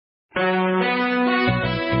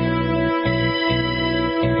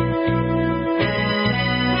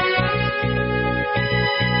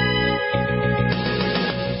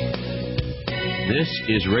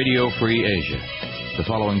is Radio Free Asia. The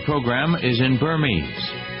following program is in Burmese.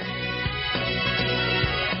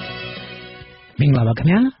 မင်္ဂလာပါခင်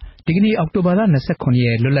ဗျာဒီကနေ့အောက်တိုဘာလ29ရ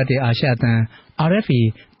က်လွတ်လပ်တဲ့အာရှအသံ RFA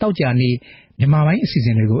တောက်ကြနေ့မြန်မာပိုင်းအစီအစ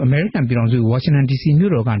ဉ်တွေကို American ပြည်ထောင်စု Washington DC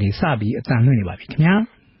မြို့တော်ကနေစပြီးအသံလွှင့်နေပါပြီခင်ဗျာ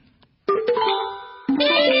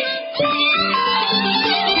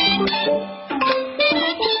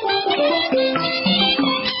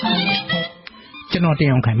ကျွန်တော်တင်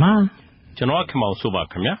အောင်ခိုင်ပါကျွန်တော်ခင်မောင်ဆိုပါ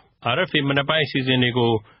ခင်ဗျာ RFA မနက်ပိုင်းအစီအစဉ်တွေ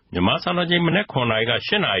ကိုမြန်မာစံတော်ချိန်မနက်9:00နာရီက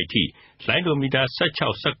8:00နာရီထိလိုင်းဒိုမီတာ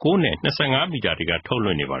16 19နဲ့25မီတာတွေကထုတ်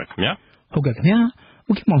လွှင့်နေပါတယ်ခင်ဗျာဟုတ်ကဲ့ခင်ဗျာ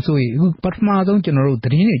ဦးခင်မောင်ဆိုရေအခုပထမဆုံးကျွန်တော်တို့သ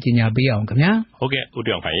တင်းတွေကြီးညာပေးအောင်ခင်ဗျာဟုတ်ကဲ့ဦး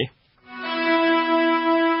တောင်ခိုင်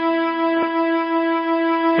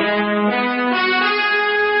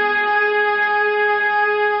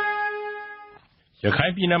ရခို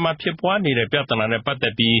င်ပြည်နယ်မှာဖြစ်ပွားနေတဲ့ပြဿနာနဲ့ပတ်သ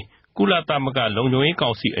က်ပြီးကုလသမဂ္ဂလုံခြုံရေးကော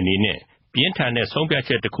င်စီအနေနဲ့ပြင်းထန်တဲ့ဆုံးဖြတ်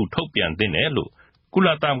ချက်တစ်ခုထုတ်ပြန်သင့်တယ်လို့ကုလ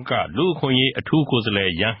သမဂ္ဂလူ့အခွင့်အရေးအထူးကိုယ်စားလှ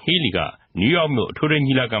ယ်ယန်ဟီလီကနယူးယောက်မြို့အထွေထွေ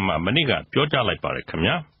ညီလာခံမှာမနေ့ကပြောကြားလိုက်ပါတယ်ခင်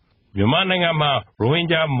ဗျာမြန်မာနိုင်ငံမှာရိုဟင်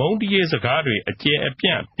ဂျာမုန်းတီးရေးစကားတွေအကျယ်အပြ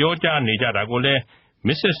န့်ပြောကြားနေကြတာကိုလည်း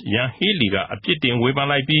Mrs. ယန်ဟီလီကအပြစ်တင်ဝေဖန်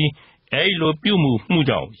လိုက်ပြီးအဲဒီလိုပြုမှု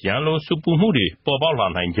ကြောင့်ရန်လိုစုပူမှုတွေပေါ်ပေါက်လာ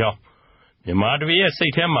နိုင်ကြောင်းမြန်မာတွေရဲ့စိ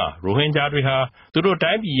တ်ထဲမှာရိုဟင်ဂျာတွေဟာသူတို့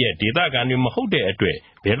တိုင်းပြည်ရဲ့ဒေသခံတွေမဟုတ်တဲ့အတွက်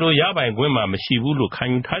ဘယ်လိုရပိုင်ခွင့်မှမရှိဘူးလို့ခံ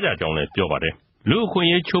ယူထားကြကြောင်းလည်းပြောပါတယ်လူအခွင့်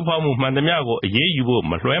အရေးချိုးဖောက်မှုမှန်သမျှကိုအရေးယူဖို့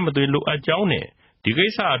မလွှဲမသွေလိုအပ်ကြောင်းနဲ့ဒီကိ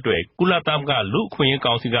စ္စအတွက်ကုလသမဂ္ဂလူ့အခွင့်အရေး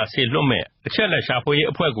ကောင်စီကဆေလွတ်မဲ့အချက်လက်ရှာဖွေရေး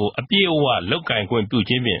အဖွဲ့ကိုအပြည့်အဝလုပ်ကင်ခွင့်ပြု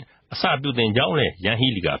ခြင်းဖြင့်အစပြုတင်ကြောင်းလည်းယန်ဟီ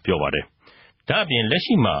လီကပြောပါတယ်ဒါ့အပြင်လက်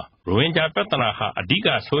ရှိမှာရိုဟင်ဂျာပြဿနာဟာအဓိက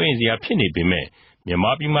စိုးရိမ်စရာဖြစ်နေပေမဲ့မြန်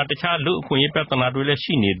မာပြည်မှာတခြားလူ့အခွင့်အရေးပြဿနာတွေလည်း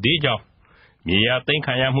ရှိနေသေးကြောင်းမြေယာသိမ်း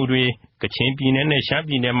ခံရမှုတွေကချင်ပြည်နယ်နဲ့ရှမ်း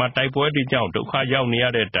ပြည်နယ်မှာတိုက်ပွဲတွေကြောင့်ဒုက္ခရောက်နေရ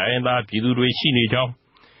တဲ့တိုင်းရင်းသားပြည်သူတွေရှိနေကြောင်း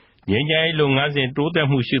ငြိမ်းချမ်းရေးလုပ်ငန်းစဉ်တိုးတက်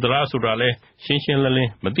မှုရှိသလားဆိုတာလည်းရှင်းရှင်းလင်းလ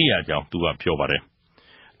င်းမသိရကြောင်းသူကပြောပါတယ်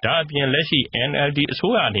။ဒါအပြင်လက်ရှိ NLD အ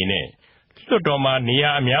စိုးရအနေနဲ့လွှတ်တော်မှာနေရာ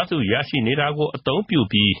အများစုရရှိနေတာကိုအသုံးပြု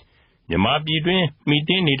ပြီးမြန်မာပြည်တွင်းမိတ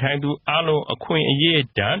င်းနေထိုင်သူအလုံးအခွင့်အရေး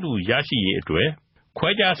တန်းတူရရှိရေးအတွက်ခွဲ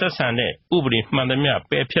ခြားဆက်ဆံတဲ့ဥပဒေမှန်သမျှ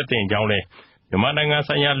ပယ်ဖျက်တဲ့ကြောင်းလည်းမြန်မာနိုင်ငံ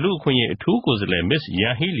ဆိုင်ရာလူ့အခွင့်အရေးအထူးကိုယ်စားလှယ် Miss ယ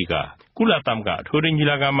န်ဟီလီကကုလသမဂ္ဂအထွေထွေညီ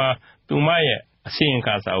လာခံမှာသူမရဲ့အစီရင်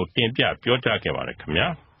ခံစာကိုတင်ပြပြောကြားခဲ့ပါတယ်ခင်ဗျာ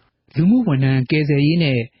လူမှုဝန်ထမ်းကယ်ဆယ်ရေး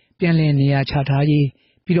နဲ့ပြန်လည်နေရာချထားရေး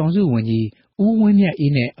ပြည်ထောင်စုဝန်ကြီးဦးဝင်းမြတ်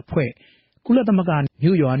အေးနဲ့အဖွဲ့ကုလသမဂ္ဂ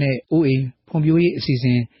မြို့ရွာနဲ့အိုးအိမ်ဖွံ့ဖြိုးရေးအစီအစ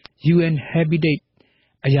ဉ် UN Habitat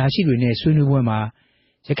အရာရှိတွေနဲ့ဆွေးနွေးပွဲမှာ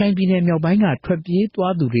ရခိုင်ပြည်နယ်မြောက်ပိုင်းကထွက်ပြေး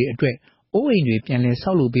သွားသူတွေအတွက်အိုးအိမ်တွေပြန်လည်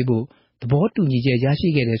ဆောက်လုပ်ပေးဖို့သဘောတူညီချက်ရရှိ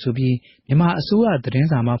ခဲ့တယ်ဆိုပြီးမြန်မာအစိုးရသတင်း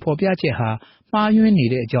စာမှာဖော်ပြချက်ဟာမှားယွင်းနေ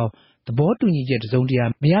တဲ့အကြောင်းသဘောတူညီချက်တစုံတရာ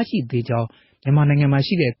မရရှိသေးကြောင်းမြန်မာနိုင်ငံမှာ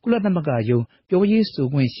ရှိတဲ့ကုလသမဂ္ဂယုံပြောရေးဆို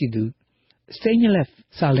ခွင့်ရှိသူStainless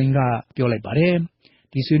စာလင်းကပြောလိုက်ပါတယ်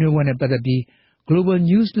ဒီဆွေးနွေးပွဲနဲ့ပတ်သက်ပြီး Global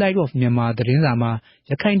News Live of Myanmar သတင်းစာမှာ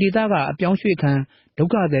ရခိုင်ဒေသကအပြောင်းရွှေ့ခံဒု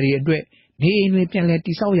က္ခသည်တွေအတွက်နေအိမ်တွေပြန်လည်တ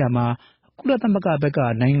ည်ဆောက်ရမှာကုလသမဂ္ဂဘက်က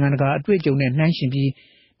နိုင်ငံတကာအတွေ့အကြုံနဲ့နှိုင်းယှဉ်ပြီး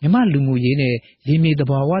မြန်မာလူမှုရေးနဲ့ရေမြေသ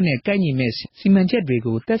ဘာဝနဲ့ကိုက်ညီမဲ့စီမံချက်တွေ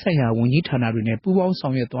ကိုသက်ဆိုင်ရာဝန်ကြီးဌာနတွေနဲ့ပူးပေါင်းဆော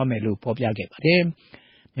င်ရွက်သွားမယ်လို့ဖော်ပြခဲ့ပါတယ်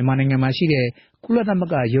မြန်မာနိုင်ငံမှာရှိတဲ့ကုလသမ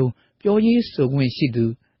ဂ္ဂယုံပြောရေးဆိုခွင့်ရှိသူ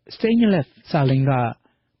Stainless စာလင်းက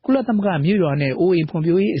ကုလသမဂ္ဂမြို့ရွာနဲ့အိုးအိမ်ဖွံ့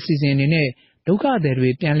ဖြိုးရေးအစီအစဉ်အနေနဲ့ဒုက္ခသည်တွေ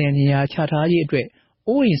ပြန်လည်နေရာချထားရေးအတွက်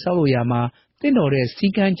အိုးအိမ်ဆောက်လုပ်ရာမှာတင့်တော်တဲ့စ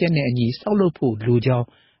ည်းကမ်းချက်နဲ့အညီဆောက်လုပ်ဖို့လိုကြောင်း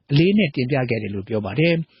အလေးနဲ့တင်ပြခဲ့တယ်လို့ပြောပါတ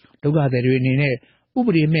ယ်ဒုက္ခသည်တွေအနေနဲ့ဥပ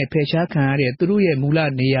ဒေမဲ့ဖယ်ရှားခံရတဲ့သူတို့ရဲ့မူလ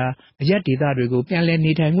နေရာအရပ်ဒေသတွေကိုပြန်လည်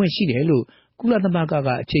နေထိုင်ခွင့်ရှိတယ်လို့ကုလသမဂ္ဂက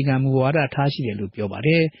အခြေခံမူဝါဒထားရှိတယ်လို့ပြောပါတ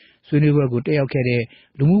ယ်ဆွေးနွေးပွဲကိုတက်ရောက်ခဲ့တဲ့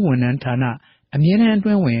လူမှုဝန်ထမ်းဌာနအမြဲတမ်းအတွ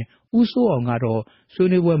င်းဝင်ဦးစိုးအောင်ကတော့ဆွေး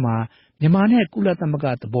နွေးပွဲမှာမြန်မာနဲ့ကုလသမဂ္ဂ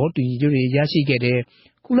သဘောတူညီချက်တွေရရှိခဲ့တဲ့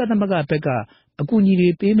ကုလသမဂ္ဂဘက်ကအကူအညီတွေ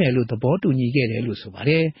ပေးမယ်လို့သဘောတူညီခဲ့တယ်လို့ဆိုပါ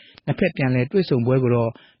တယ်။နှစ်ဖက်ပြန်လည်တွေ့ဆုံပွဲကို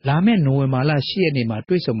တော့လာမယ့်နိုဝင်ဘာလ10ရက်နေ့မှာ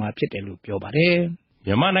တွေ့ဆုံမှာဖြစ်တယ်လို့ပြောပါတယ်။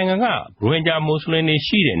မြန်မာနိုင်ငံကရိုဟင်ဂျာမွတ်စလင်တွေ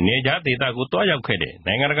ရှိတဲ့နေကြားဒေသကိုတွားရောက်ခဲ့တဲ့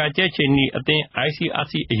နိုင်ငံတကာကြက်ချင်နီအသင်း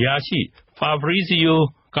ICRC အရာရှိ Fabrizio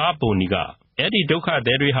Carboni ကအဲ့ဒီဒုက္ခသ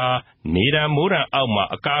ည်တွေဟာနေဒဏ်မိုးဒဏ်အောက်မှာ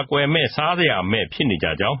အကာအကွယ်မဲ့စားစရာမဲ့ဖြစ်နေကြ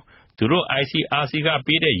ကြောင်းသူတို့ ICRC က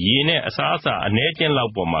ပေးတဲ့ရေနဲ့အစားအစာအနည်းချင်းလော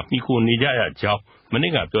က်ပေါ်မှာမှီခိုနေကြရကြောင်းမ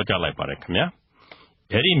နေ့ကပြောကြားလိုက်ပါတယ်ခင်ဗျာ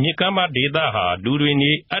အဲဒီမြစ်ကမ်းပါဒေသဟာလူတွေ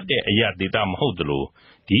နေအပ်တဲ့အရာဒေသမဟုတ်သလို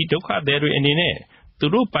ဒီဒုက္ခသည်တွေအနေနဲ့သူ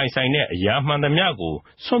တို့ပိုင်ဆိုင်တဲ့အရာမှန်သမျှကို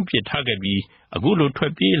စွန့်ပစ်ထားခဲ့ပြီးအခုလိုထွ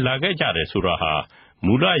က်ပြေးလာခဲ့ကြတယ်ဆိုတာဟာ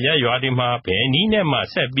မူလရရွာတွေမှာဘယ်နည်းနဲ့မှ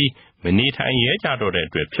ဆက်ပြီးမနေထိုင်ရဲကြတော့တဲ့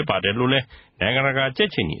အတွက်ဖြစ်ပါတယ်လို့လည်းနိုင်ငံတကာကြက်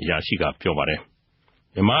ချင်နီအရာရှိကပြောပါတယ်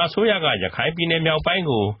မြန်မာအစိုးရကရခိုင်ပြည်နယ်မြောက်ပိုင်း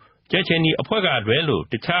ကို Jecheni a Puegadrello,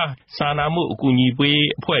 the Cha, Sanamu, Kuni Bui,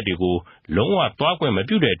 Puedigo, Longwa, Dwagwem, a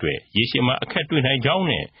Budedre, Yeshima, a Catwin,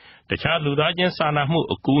 Jone, the Cha Ludajan Sanamu,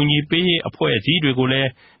 Kuni Bui, a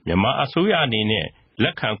Puezidregole, Yama Asuyani,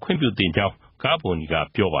 Lakan Quimputin Jow, Gaboniga,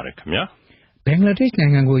 Piovarekamia. Bangladesh နို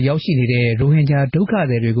င်ငံကိုရောက်ရှိနေတဲ့ရိုဟင်ဂျာဒုက္ခ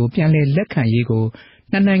သည်တွေကိုပြန်လည်လက်ခံရေးကို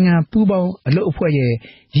နှစ်နိုင်ငံပူးပေါင်းအလုပ်အဖွဲ့ရဲ့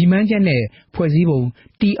ရည်မှန်းချက်နဲ့ဖွဲ့စည်းပုံ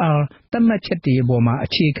TR သတ်မှတ်ချက်တွေအပေါ်မှာအ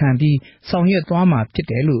ခြေခံပြီးဆောင်ရွက်သွားမှာဖြစ်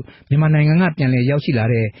တယ်လို့မြန်မာနိုင်ငံကပြန်လည်ရောက်ရှိလာ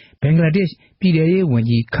တဲ့ Bangladesh ပြည်ထရေးဝန်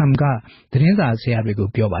ကြီး Kham ကသတင်းစာဆရာတွေကို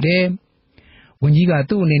ပြောပါတယ်။ဝန်ကြီးက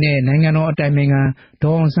သူ့အနေနဲ့နိုင်ငံတော်အတိုင်ပင်ခံ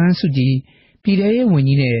ဒေါ်အောင်ဆန်းစုကြည်ပြည်ထရေးဝန်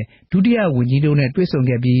ကြီးနဲ့ဒုတိယဝန်ကြီးတို့နဲ့တွေ့ဆုံ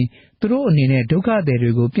ခဲ့ပြီးသူတို့အနေနဲ့ဒုက္ခသည်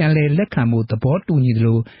တွေကိုပြန်လည်လက်ခံဖို့သဘောတူညီတယ်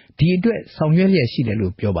လို့ဒီအတွက်ဆောင်ရွက်လျက်ရှိတယ်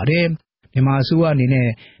လို့ပြောပါတယ်။မြန်မာအစိုးရအနေနဲ့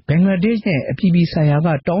ဘင်္ဂလားဒေ့ရှ်နဲ့အပြည်ပြည်ဆိုင်ရာက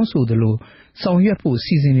တောင်းဆိုသလိုဆောင်ရွက်ဖို့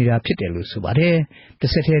စီစဉ်နေတာဖြစ်တယ်လို့ဆိုပါတယ်။တ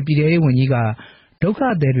စ်ဆက်တည်းပြည်ထရေးဝန်ကြီးကဒုက္ခ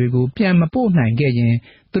သည်တွေကိုပြန်မပို့နိုင်ခဲ့ရင်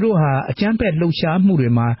သူတို့ဟာအကြမ်းဖက်လှုပ်ရှားမှုတွေ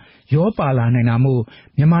မှာရောပါလာနိုင်တာမို့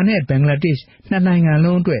မြန်မာနဲ့ဘင်္ဂလားဒေ့ရှ်နှစ်နိုင်ငံ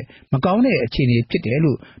လုံးအတွက်မကောင်းတဲ့အခြေအနေဖြစ်တယ်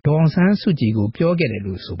လို့ဒေါ်အောင်ဆန်းစုကြည်ကိုပြောခဲ့တယ်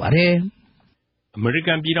လို့ဆိုပါတယ်။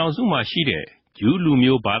 American ပြည်ထောင်စုမှာရှိတဲ့ဂျူးလူ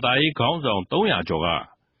မျိုးဘာသာရေးခေါင်းဆောင်300ကျော်က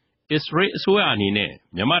အစ္စရေးအစိုးရအနေနဲ့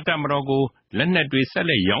မြန်မာတပ်မတော်ကိုလက်နက်တွေဆက်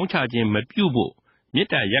လက်ရောင်းချခြင်းမပြုဖို့မြစ်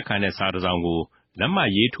တာရက်ခံတဲ့စာတစောင်ကိုလက်မှတ်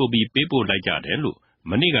ရေးထိုးပြီးပေးပို့လိုက်ကြတယ်လို့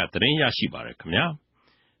မနေ့ကသတင်းရရှိပါတယ်ခင်ဗျာ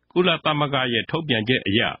ကုလသမဂ္ဂရဲ့ထုတ်ပြန်ချက်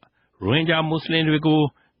အရရိုဟင်ဂျာမွတ်စလင်တွေကို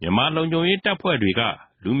မြန်မာလုံခြုံရေးတပ်ဖွဲ့တွေက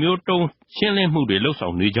လူမျိုးတုံးရှင်းလင်းမှုတွေလှုပ်ဆော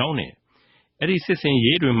င်နေကြောင်းနဲ့အဲ့ဒီစစ်စင်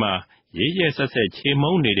ရေးတွေမှာရေးရဲဆက်ဆက်ချေမှု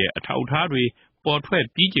န်းနေတဲ့အထောက်အထားတွေပေါ်ထွက်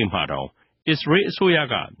ပြီးချိန်မှာတော့အစ္စရေးအစိုးရ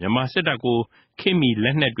ကမြန်မာစစ်တပ်ကိုခေတ်မီလ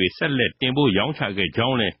က်နက်တွေဆက်လက်တင်ပို့ရောင်းချခဲ့ကြော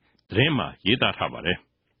င်းလည်းသတင်းမှာရေးသားထားပါတယ်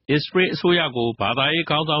။အစ္စရေးအစိုးရကိုဘာသာရေး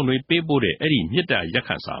ခေါင်းဆောင်တွေပေးပို့တဲ့အဲ့ဒီမြစ်တာရက်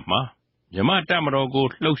ခံစာမှာမြန်မာတပ်မတော်ကို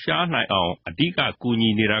လှုပ်ရှားနိုင်အောင်အဓိကကူညီ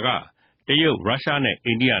နေတာကတရုတ်ရုရှားနဲ့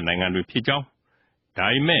အိန္ဒိယနိုင်ငံတွေဖြစ်ကြောင်းဒါ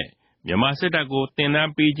ပေမဲ့မြန်မာစစ်တပ်ကိုတင်န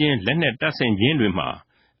န်းပေးခြင်းလက်နက်တပ်ဆင်ခြင်းတွေမှာ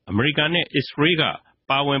အမေရိကန်နဲ့အစ္စရေးက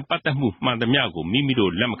ပါဝင်ပတ်သက်မှုမှန်သမျှကိုမိမိ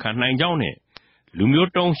တို့လက်မခံနိုင်ကြောင်းနဲ့လူ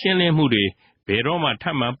မျိုးတုံးရှင်းလင်းမှုတွေဘယ်တော့မှထ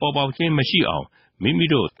ပ်မံပေါ်ပေါက်ခြင်းမရှိအောင်မိမိ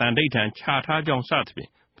တို့တန်တိတ်ထန်ချထားကြောင်းစသဖြင့်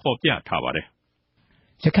ဖော်ပြထားပါတယ်။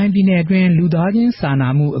ရခိုင်ပြည်နယ်အတွင်းလူသားချင်းစာနာ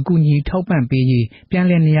မှုအကူအညီထောက်ပံ့ပေးရေးပြန်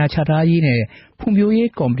လည်နေရာချထားရေးနဲ့ဖွံ့ဖြိုးရေး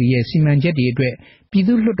ကော်မတီရဲ့စီမံချက်တွေအတွက်ပြည်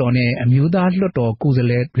သူ့လွှတ်တော်နဲ့အမျိုးသားလွှတ်တော်ကိုယ်စား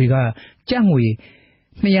လှယ်တွေကကျပ်ငွေ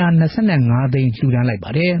225သိန်းလှူဒန်းလိုက်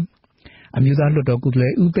ပါတယ်။အမျိုးသားလွှတ်တော်ကိုယ်စားလှ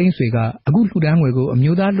ယ်ဦးသိန်းဆွေကအခုလှူဒန်းငွေကိုအ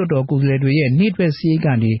မျိုးသားလွှတ်တော်ကိုယ်စားလှယ်တွေရဲ့နေ့တွက်စည်းက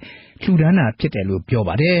နေလှူဒန်းတာဖြစ်တယ်လို့ပြော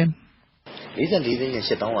ပါတယ်။44သိန်းနဲ့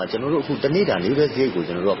8000ကကျွန်တော်တို့အခုတနေ့တာနေ့ပဲဈေးကို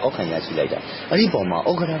ကျွန်တော်တို့ကောက်ခံရရှိလိုက်တာအဲ့ဒီပုံမှာ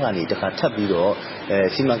ဩက္ခရကနေတခါထပ်ပြီးတော့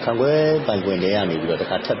စီမံခန့်ခွဲပိုင်ခွင့်တွေကနေပြီးတော့တ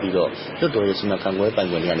ခါထပ်ပြီးတော့လွှတ်တော်ရဲ့စီမံခန့်ခွဲပိုင်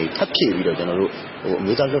ခွင့်တွေကနေထပ်ဖြည့်ပြီးတော့ကျွန်တော်တို့အ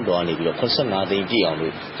မျိုးသားလွှတ်တော်ကနေပြီးတော့85သိန်းပြည့်အောင်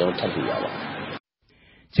လို့ကျွန်တော်ထပ်ပြရပါ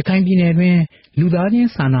ရခိုင်ပြည်နယ်တွင်လူသားချင်း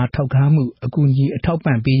စာနာထောက်ထားမှုအကူအညီအထောက်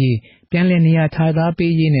ပံ့ပေးရေးပြန်လည်နေရာချထား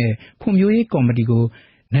ပေးရေးနဲ့ဖွံ့ဖြိုးရေးကော်မတီကို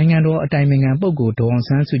နိုင်ငံတော်အတိုင်ပင်ခံပုဂ္ဂိုလ်ဒေါ်အောင်ဆ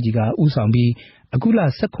န်းစုကြည်ကဦးဆောင်ပြီးအခုလ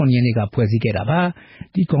18ရက်နေ့ကဖွဲ့စည်းခဲ့တာပါ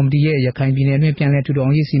ဒီကော်မတီရဲ့ရခိုင်ပြည်နယ်တွင်ပြန်လည်ထူထော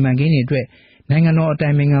င်ရေးစီမံကိန်းတွေအတွက်နိုင်ငံတော်အတို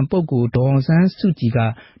င်ပင်ခံပုဂ္ဂိုလ်ဒေါ်အောင်ဆန်းစုကြည်က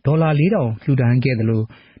ဒေါ်လာ4000လှူဒါန်းခဲ့တယ်လို့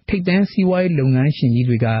ထိပ်တန်းစီးပွားရေးလုပ်ငန်းရှင်ကြီး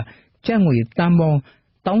တွေကကျပ်ငွေတန်ပေါင်း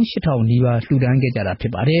18000နီးပါးလှူဒါန်းခဲ့ကြတာဖြ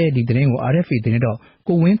စ်ပါတယ်ဒီသတင်းကို RFA သတင်းတော့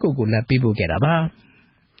ကိုဝင်းကိုလက်ပေးပို့ခဲ့တာပါ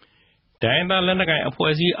ဒိုင်းသားလက်နက်ကိုင်အ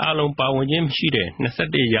ဖွဲ့အစည်းအလုံးပါဝင်ခြင်းမရှိတဲ့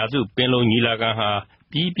21ရာစုပင်လုံညီလာခံဟာ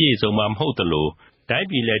ပြီးပြည့်စုံမှာမဟုတ်သလိုတိုင်း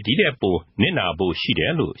ပြည်လည်းဒီတဲ့ပိုနစ်နာဖို့ရှိတ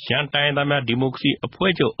ယ်လို့ရှမ်းတိုင်းသားများဒီမိုကရေစီအ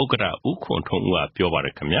ဖွဲ့ချုပ်ဥက္ကဋ္ဌဦးခွန်ထွန်းဦးကပြောပါတ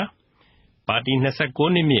ယ်ခင်ဗျာပါတီ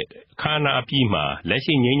29နှစ်မြင့်အခမ်းအနားအပြီးမှာလက်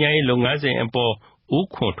ရှိငြိမ်းချမ်းရေးလုပ်ငန်းစဉ်အပေါ်ဦး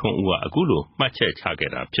ခွန်ထွန်းဦးကအခုလိုမှတ်ချက်ချ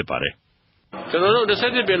ခဲ့တာဖြစ်ပါတယ်ကျွန်တော်တို့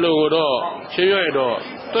21ပင်လုံကိုတော့ရှင်းရရင်တော့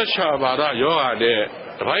တွက်ချပါဒယောဂတဲ့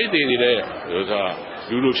တပိုင်းတည်နေတဲ့ဆိုတာ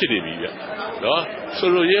လူလိုဖြစ်နေပြီဗျနော်ဆို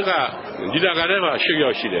လိုရင်းကဒီလာကလည်းမှာ8ယော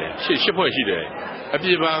က်ရှိတယ်8ဖွဲ့ရှိတယ်အပြ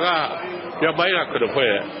စ်ပါကမြောက်ပိုင်းက9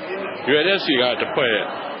ဖွဲ့ရွယ်တဲ့စီက1ဖွဲ့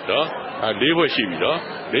နော်4ဖွဲ့ရှိပြီနော်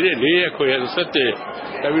4ရဲ့ခွေ17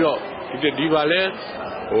တက်ပြီးတော့ဒီပါလဲ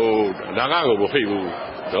နာဂကိုမဖိတ်ဘူး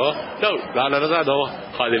နော်တော့လာတော့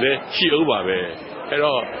ခါတယ်လေရှိအောင်ပါပဲအဲ့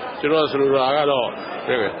တော့ကျွန်တော်ဆိုလိုတာကတော့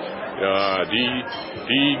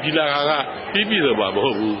ဒီလာကပြီးတော့မဟု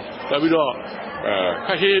တ်ဘူးတက်ပြီးတော့ခ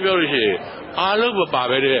က်ရှင်းပြောလို့ရှိရင်အားလုံးမပါ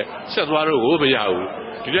ပဲတဲ့ဆက်သွားတော့ကိုမရဘူး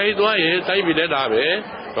ဒီတိုင်းသွားရင်တိုင်းပြည်လည်းဒါပဲ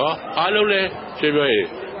နော်အားလုံးလည်းရှင်းပြောရင်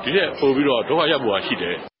ဒီတဲ့ပို့ပြီးတော့ဒုက္ခရောက်မှာရှိတ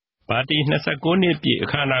ယ်ပါတီ29နှစ်ပြည့်အ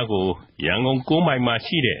ခမ်းအနားကိုရန်ကုန်9မိုင်မှာ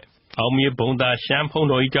ရှိတဲ့အောင်မြေဘုံသာရှမ်းဖုံ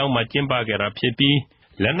တော်ကြီးကျောင်းမှာကျင်းပခဲ့တာဖြစ်ပြီး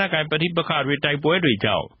လက်နက်ကိုင်ပဋိပက္ခတွေတိုက်ပွဲတွေ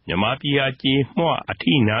ကြောင့်မြန်မာပြည်ဟာကြေမွအ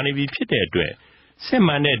ထိနာနေပြီဖြစ်တဲ့အတွက်စစ်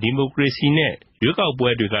မှန်တဲ့ဒီမိုကရေစီနဲ့ ရွေးကောက်ပွဲ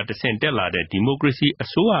တွေကတဆင့်တက်လာတဲ့ဒီမိုကရေစီအ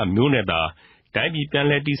စိုးရမျိုးနဲ့သာတို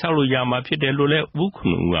င်းပြည်ပြန်လည်တည်ဆောက်လို့ရမှာဖြစ်တယ်လို့လ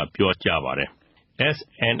ည်းဦးခွန်ဦးကပြောကြားပါတယ်။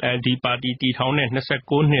 SNLD ပါတီတည်ထောင်တဲ့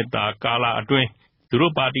29နှစ်သာကာလအတွ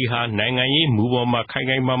င်းသူတို့ပါတီဟာနိုင်ငံရေးမူပေါ်မှာ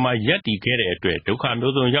ခိုင်ခိုင်မာမာရပ်တည်ခဲ့တဲ့အတွက်ဒုက္ခ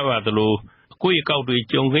မျိုးစုံရောက်ရသလိုအကွေ့အကောက်တွေ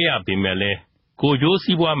ကြုံခဲ့ရပေမဲ့လည်းကိုကျိုးစ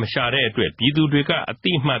ည်းပွားမရှာတဲ့အတွက်ပြည်သူတွေကအ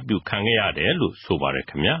တိအမှတ်ပြုခံခဲ့ရတယ်လို့ဆိုပါ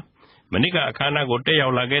တယ်ခင်ဗျာ။မနေ့ကအခမ်းအနားကိုတက်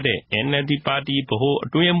ရောက်လာခဲ့တဲ့ NLD ပါတီဗဟို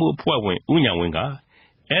အတွင်းမှုအဖွဲ့ဝင်ဦးညံဝင်းက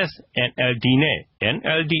SNLD နဲ့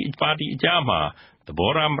NLD ပါတီအကြားမှာ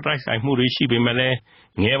သဘောထားမတိုက်ဆိုင်မှုတွေရှိပေမဲ့လည်း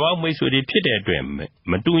ငယ်ပေါင်းမိတ်ဆွေတွေဖြစ်တဲ့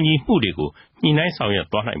အတွက်မတူညီမှုတွေကိုညှိနှိုင်းဆောင်ရွက်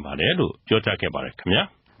သွားနိုင်ပါတယ်လို့ပြောကြားခဲ့ပါတယ်ခင်ဗျာ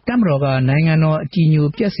။တပ်မတော်ကနိုင်ငံတော်အကြီးအကျယ်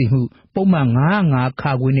ပြည့်စုံမှုပုံမှန်905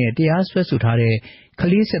ခါခွင့်နဲ့တရားစွဲဆိုထားတဲ့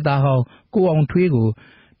ကလေးစစ်သားဟောင်းကိုအောင်ထွေး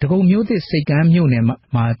ကိုတကုံမျိုးသစ်စိတ်ကမ်းမြို့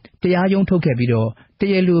နယ်မှာတရားရုံးထုတ်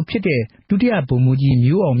ခဲ့ပြီးတော့တရားလိုဖြစ်တဲ့ဒုတိယ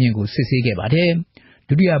ဗိုလ်မှူးကြီးမျိုးအောင်မြင့်ကိုစစ်ဆေးခဲ့ပါတယ်။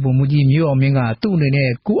ဒုတိယဗိုလ်မှူးကြီးမျိုးအောင်မြင့်ကသူ့အနေ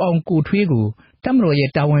နဲ့ကိုအောင်ကိုထွေးကိုတပ်မတော်ရဲ့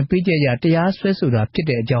တာဝန်ပေးချက်အရတရားစွဲဆိုတာဖြစ်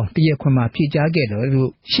တဲ့အကြောင်းတရားခွင်မှာဖြေကြားခဲ့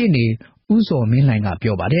တယ်လို့ရှေ့နေဦးစောမင်းလှိုင်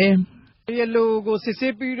ကပြောပါတယ်။တရားလိုကို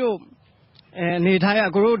စစ်ဆေးပြီးတော့အနေထား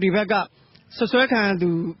ရကိုတို့ဒီဘက်ကဆွ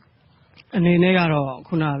ဆွဲခံသူအနေနဲ့ကတော့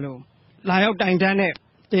ခုနလိုလာရောက်တိုင်တန်း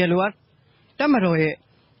တဲ့တရားလိုကတပ်မတော်ရဲ့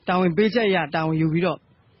တာဝန်ပေးချက်အရတာ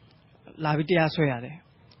ဝန်ယူပြီးတော့လာပြီးတရားစွဲရတယ်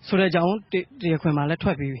ဆိုတဲ့အကြောင်းတရားခွင်မှာလ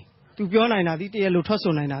ည်းထွက်ပြီးပြီသူပြောနိုင်တာဒီတရားလိုထွက်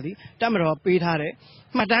ဆိုနိုင်တာဒီတပ်မတော်ပေးထား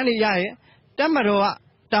တဲ့မှတ်တမ်းတွေရရဲ့တပ်မတော်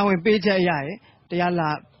ကတာဝန်ပေးချက်ရရဲ့တ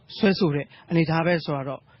ရားလာဆွဲဆိုတဲ့အနေထားပဲ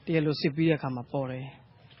ဆိုတော့တရားလိုစစ်ပြီးတဲ့အခါမှာပေါ်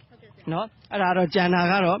တယ်နော်အဲ့ဒါတော့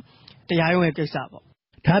ကြံတာကတော့တရားရုံးရဲ့ကိစ္စပေါ့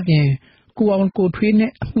ဒါ့ပြင်ကိုအောင်ကိုထွေး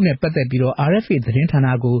နဲ့အမှုနဲ့ပတ်သက်ပြီးတော့ RFA သတင်းဌာန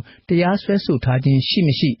ကိုတရားစွဲဆိုထားခြင်းရှိ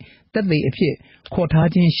မရှိတပ်သိအဖြစ်ခေါ်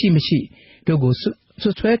ထားခြင်းရှိမရှိတို့ကို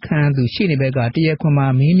ဆွဲခံသူရှိနေဘက်ကတရားခွင်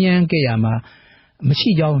မှာမေးမြန်းခဲ့ရမှာမရှိ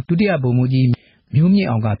ကြောင်းဒုတိယဗိုလ်မှူးကြီးမျိုးမြ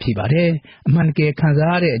င့်အောင်ကဖြေပါတယ်။အမှန်တ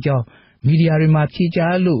ကယ်ခံစားရတဲ့အကြောင်းမီဒီယာတွေမှာ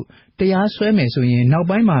ဖြေကြားလို့တရားစွဲမယ်ဆိုရင်နောက်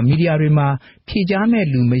ပိုင်းမှာမီဒီယာတွေမှာဖြေကြား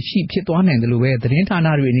မဲ့လူမရှိဖြစ်သွားနိုင်တယ်လို့ပဲသတင်းဌာ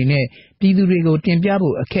နတွေအနေနဲ့ပြည်သူတွေကို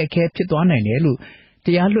တင်ပြဖို့အခက်အခဲဖြစ်သွားနိုင်တယ်လို့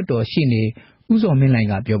တရားလွှတ်တော်ရှိနေဦးစောမ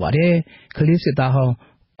င်းလှိုင်ကပြောပါတယ်။ကလေးစစ်သားဟောင်း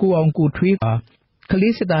ကိုအောင်ကိုထွေးပါက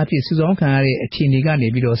လေးစစ်သားဖြစ်စုဆောင်းခံရတဲ့အခြေအနေ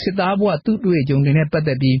ကနေပြီးတော့စစ်သားဘဝသူ့တွေ့အကြုံတွေနဲ့ပတ်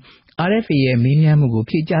သက်ပြီး RFA ရဲ့မေးမြန်းမှု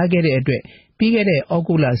ကိုဖြေကြားခဲ့တဲ့အတွက်ပြီးခဲ့တဲ့ဩ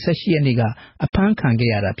ဂုတ်လ18ရက်နေ့ကအဖမ်းခံ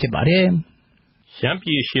ခဲ့ရတာဖြစ်ပါတယ်။ရှ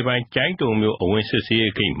မ်းပြည်ရှေ့ပိုင်းကျိုင်းတုံမြို့အဝင်စစ်ဆေး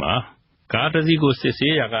ရေးဂိတ်မှာကားတစ်စီးကို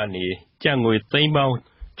စစ်ဆေးရာကနေကျပ်ငွေသိန်းပေါင်း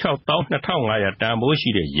62,500တန်ဖိုးရှိ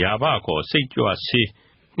တဲ့ယာဘခေါ်စိတ်ကြွဆေး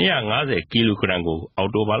250ကီလိုဂရမ်ကို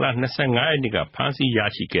အော်တိုဘာလ25ရက်နေ့ကဖမ်းဆီး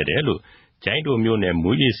ရရှိခဲ့တယ်လို့ကျိုင်းတုံမြို့နယ်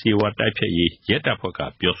မူရေးစေဝါတိုက်ဖြတ်ရေးရဲတပ်ဖွဲ့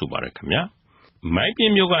ကပြောဆိုပါတယ်ခင်ဗျာ။မိုင်းပြ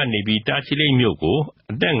င်းမြို့ကနေပြီးတာချီလိတ်မြို့ကို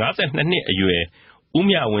အသက်52နှစ်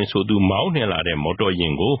အရွယ်ဦးမြဝင်းဆိုသူမောင်းနှင်လာ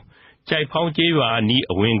တဲ့မော်တော်ယာဉ်ကိုကြိုက်ဖောင်းကျေးရွာနီး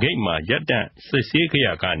အဝင်ဂိတ်မှာရပ်တန့်စစ်ဆေးခဲ့ရ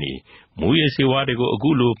ကနေမူရေးစေဝါတွေကို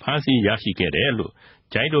အခုလိုဖမ်းဆီးရရှိခဲ့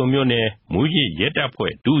တယ်လို့ကျိုင်းတုံမြို့နယ်မူရေးရဲ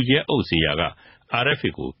တပ်ဖွဲ့ဒုရဲအုပ်စီယာက RFA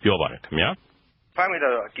ကိုပြောပါတယ်ခင်ဗျာ။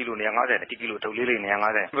ဖိုင်မီတာကီလို250ကီလိုထုတ်လေးလေး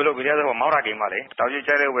250ဘယ်လိုပြရဆိုမောက်တာကိန်းပါလေ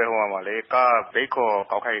တောက်ကြီးကျဲတဲ့ဝယ်ဟိုမှာလေ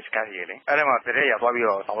ကားဘိတ်ခေါ်ကောက်ခိုက်စကတ်ကြီးလေအဲ့ဒါမှတရက်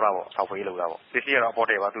ရသွားပြီးတော့တောက်တာပေါ့ဆောက်ဖွေးလုပ်တာပေါ့ပစ္စည်းကတော့အပေါ်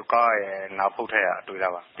တယ်ပါသူကားရဲ့နာဖုတ်ထက်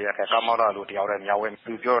ရတွေ့တာပါတရားခက်ကားမောက်တာလို့တယောက်တည်းမြောက်ဝဲ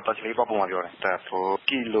သူပြောတော့ချလေးပေါ့ပုံမှာပြောတယ်ဒါ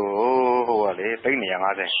ဆိုကီလိုဟိုကလေသိန်း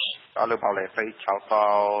250အဲ့လိုပေါ့လေသိန်း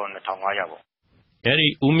6,2500ပေါ့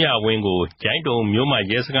အဲ့ဒီဦးမြဝင်းကိုကျိုင်းတုံမြို့မှာ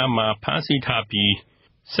ရဲစခန်းမှာဖမ်းဆီးထားပြီး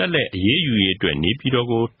ဆက်လက်အရေးယူရေးအတွက်နေပြည်တော်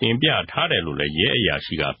ကိုတင်ပြထားတယ်လို့လည်းရဲ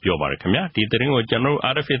အရာရှိကပြောပါတယ်ခင်ဗျာဒီသတင်းကိုကျွန်တော်တို့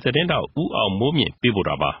RFA သတင်းတောက်ဦးအောင်မိုးမြင့်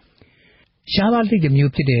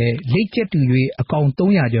ပေးပို့တာပါရှားပါလိတ်မျိုးဖြစ်တဲ့လိတ်ကျက်တူ၍အကောင်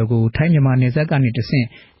300ကျော်ကိုထိုင်းမြန်မာနယ်စပ်ကနေတဆင့်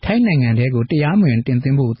ထိုင်းနိုင်ငံထဲကိုတရားမဝင်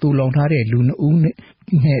တင်သွင်းဖို့တူလောင်ထားတဲ့လူ2ဦး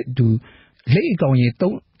နဲ့တူလိတ်အကောင်ရေ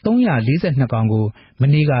342ကောင်ကို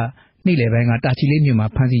မနေ့ကနေ့လယ်ပိုင်းကတာချီလိတ်မြို့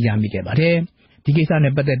မှာဖမ်းဆီးရမိခဲ့ပါတယ်ဒီကိစ္စ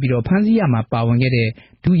နဲ့ပတ်သက်ပြီးတော့ဖမ်းဆီးရမှာပါဝင်ခဲ့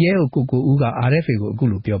တဲ့ဒုရဲအုပ်ကိုဦးက RFA ကိုအခု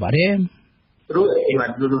လိုပြောပါတယ်။သူတို့အိမ်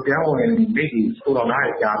မှာဒီလိုတရားဝင်လိတ်တွေပို့တော်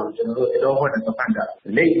ထားရကြားလို့ကျွန်တော်တို့အတော်ဟောတဲ့စပန်တာ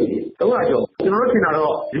လိတ်တွေ300ကျော်ကျွန်တော်တို့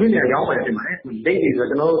ထင်တာတော့ဒီမိနစ်ရောက်ပါတယ်ထင်ပါတယ်လိတ်တွေဆို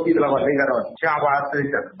ကျွန်တော်တို့သိသလောက်လိတ်ကတော့ရှားပါသိ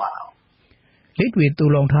တဲ့ပါတာလိတ်တွေတူ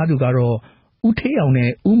လောင်ထားသူကတော့ဦးထေးအောင်နဲ့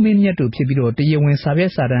ဦးမင်းမြတ်တို့ဖြစ်ပြီးတော့တရား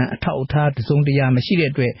ဝင်စာရွက်စာတမ်းအထောက်အထားတစုံတရာမရှိ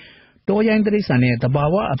တဲ့အတွက်တောရိုင်းတိရစ္ဆာန်နဲ့တဘာ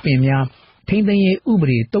ဝအပင်များထိန်းသိမ်းရေးဥပ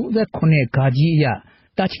ဒေ39ဂါကြီးအရ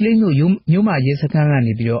တာချီလိတ်မြို့မရဲစခန်း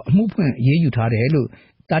ကနေပြီးတော့အမှုဖွင့်ရေးယူထား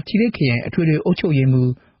တယ်လို့တာချီလိတ်ခရိုင်အထွေထွေအုပ်ချုပ်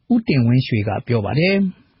ရေးမှူးဦးတင်ဝင်းရွှေကပြောပါတယ်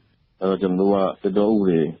ကျွန်တော်တို့ကတော်ဥပ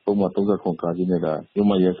ဒေပုံမှန်39ဂါကြီးနဲ့က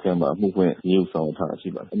မြို့မရဲစခန်းမှာအမှုဖွင့်ရေးယူဆောင်ထား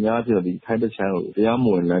ရှိပါတယ်အများကြီးတော့ဒီထိုင်းတချမ်းကိုတရား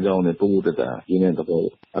မဝင်လမ်းကြောင်းနဲ့ပို့ဖို့တရင်းတဲ့သဘော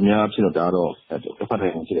အများဖြစ်တော့ဒါတော့တစ်ဖက်နို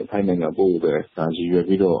င်ငံရှိတဲ့ထိုင်းနိုင်ငံပို့ဖို့ပဲဒါရည်ရွယ်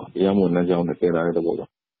ပြီးတော့တရားမဝင်လမ်းကြောင်းနဲ့တည်လာတဲ့သဘောပါ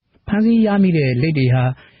ဖမ်းဆီးရမိတဲ့လိတ်တွေဟာ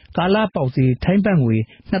ကာလပေါက်စီထိုင်းဘတ်ငွေ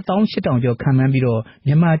28,000 ကျော်ခံမှန်းပြီးတော့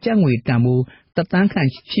မြန်မာကျပ်ငွေတန်ဖိုး1 သန်းခန့်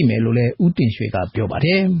ရှိမယ်လို့လည်းဦးတင်ရွှေကပြောပါတ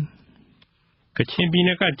ယ်ကချင်ပြည်န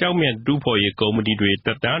ယ်ကကြောက်မြတ်တူဖော်ရေးကုမ္ပဏီတွေတ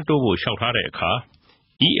က်တန်းတိုးဖို့လျှောက်ထားတဲ့အခါ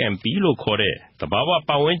EMP လို့ခေါ်တဲ့သဘာဝပ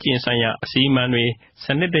တ်ဝန်းကျင်ဆိုင်ရာအစီအမံတွေစ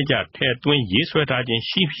နစ်တကျထည့်သွင်းရေးဆွဲထားခြင်း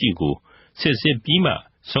ရှိမရှိကိုစစ်စစ်ပြီးမှ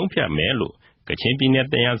ဆုံးဖြတ်မယ်လို့ကချင်ပြည်နယ်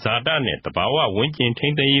တယံဇာတနဲ့သဘာဝဝန်းကျင်ထိ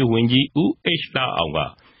န်းသိမ်းရေးဝန်ကြီးဦး H လာအောင်က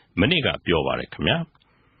မနေ့ကပြောပါတယ်ခင်ဗျာ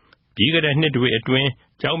ပြီးခဲ့တဲ့နှစ်တွေအတွင်း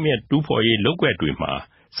ကြောက်မြတ်တူဖော်ရေးလုပ်ကွက်တွေမှာ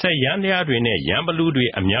ဆက်ရန်တရားတွေနဲ့ရန်ဘလူးတွေ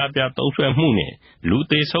အများအပြားသုံးဆွဲမှုနဲ့လူ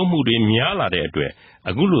သေးဆုံးမှုတွေများလာတဲ့အတွက်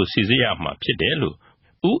အခုလိုစီစစ်ရမှာဖြစ်တယ်လို့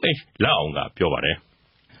ဦး H လာအောင်ကပြောပါတယ်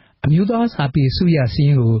အမျိုးသားစာပေစုရစ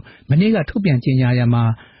ည်းကိုမနေ့ကထုတ်ပြန်ကြေညာရမှာ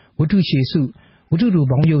ဝတ္ထုရှည်စုဝတ္ထုတူ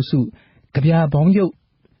ဘောင်းရုပ်စုကြပြဘောင်းရုပ်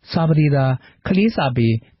စာပရိသာခလေးစာပေ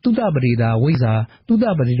တုဒ္ဒပရိသာဝိဇ္ဇာတုဒ္ဒ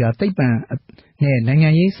ပရိသာသိပ္ပံနဲ့နိုင်ငံ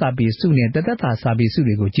ရေးစာပေစုနဲ့တသက်တာစာပေစု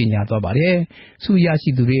တွေကိုကြေညာသွားပါတယ်။စုရရှိ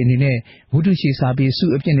သူတွေအနေနဲ့ဝတ္ထုရှည်စာပေစု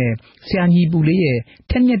အဖြစ်နဲ့ဆရာညီပူလေးရဲ့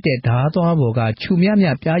ထက်မြက်တဲ့ဓာတ်သွားပေါ်ကခြုံမြ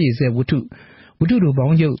ပြားရည်စဲဝတ္ထုတူဘော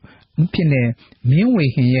င်းရုပ်ဖြစ်နဲ့မင်းဝေ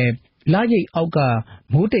ဟင်ရဲ့လာရိတ်အောက်က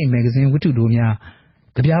မိုးတိမ်မဂ္ဂဇင်းဝတ္ထုတို့များ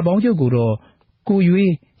ကြပြပေါင်းချုပ်ကိုတော့ကို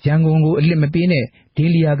ရွေးရန်ကုန်ကိုအလစ်မပေးနဲ့ဒေ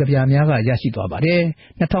လီယာကြပြများကရရှိသွားပါတယ်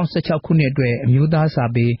2016ခုနှစ်အတွက်အမျိုးသားစာ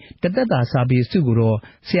ပေတသက်တာစာပေစုကိုတော့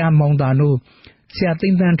ဆရာမောင်တာနိုးဆရာသိ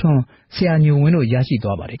န်းသန်းထွန်းဆရာညိုဝင်းတို့ရရှိ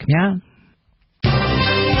သွားပါတယ်ခင်ဗျာ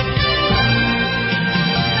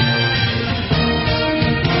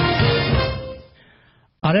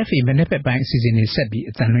RFA မနေ့ဖက်ပိုင်းအစီအစဉ်တွေဆက်ပြီး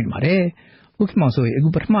အသံလွှင့်ပါတယ်။ဥက္ကမောင်ဆိုရင်အခု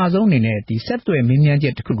ပထမဆုံးအနေနဲ့ဒီဆက်သွယ်မင်းမြန်းချ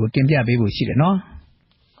က်တစ်ခုကိုတင်ပြပေးဖို့ရှိတယ်နော်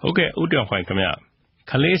။ဟုတ်ကဲ့ဦးတောင်ဖိုင်ခင်ဗျ။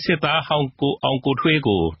ခလေးစစ်သားဟောင်းကိုအောင်ကိုထွေး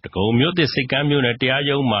ကိုတကုံမြို့သစ်စိတ်ကမ်းမြို့နယ်တရား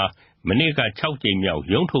ရုံးမှာမနေ့က6ကြိမ်မြောက်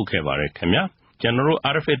ရုံးထုတ်ခဲ့ပါတယ်ခင်ဗျာ။ကျွန်တော်တို့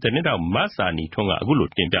RFA သတင်းတောက်မတ်စာနီထွန်းကအခုလို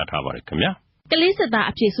တင်ပြထားပါတယ်ခင်ဗျာ။ကလေးစစ်သား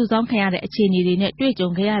အဖြစ်စုဆောင်းခံရတဲ့အခြေအနေတွေနဲ့တွေ့ကြုံ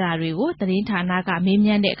ခဲ့ရတာတွေကိုသတင်းဌာနကမေးမြ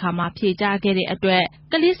န်းတဲ့အခါမှာဖြေကြားခဲ့တဲ့အတွက်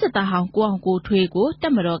ကလေးစစ်သားဟောင်းကိုအောင်ကိုထွေးကိုတ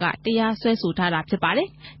ပ်မတော်ကတရားစွဲဆိုထားတာဖြစ်ပါတယ်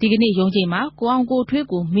။ဒီကနေ့ရုံးချိန်မှာကိုအောင်ကိုထွေး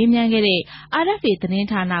ကိုမေးမြန်းခဲ့တဲ့ RFA သတင်း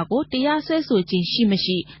ဌာနကိုတရားစွဲဆိုခြင်းရှိမ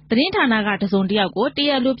ရှိသတင်းဌာနကတစုံတစ်ယောက်ကိုတ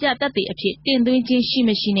ရားလိုပြသက်သေအဖြစ်တင်သွင်းခြင်းရှိမ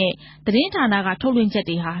ရှိနဲ့သတင်းဌာနကထုတ်လွှင့်ချက်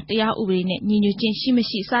တွေဟာတရားဥပဒေနဲ့ညီညွတ်ခြင်းရှိမ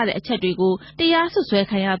ရှိစတဲ့အချက်တွေကိုတရားစွပ်စွဲ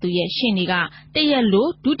ခံရသူရဲ့ရှင်းတွေကတရားလို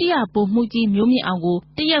ဒုတိယဗိုလ်မှူးကြီးမျိုးမြင့်အောင်ကို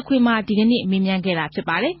တရားခွင်မှာဒီကနေ့မေးမြန်းခဲ့တာဖြစ်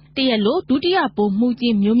ပါတယ်။တရားလိုဒုတိယဗိုလ်မှူး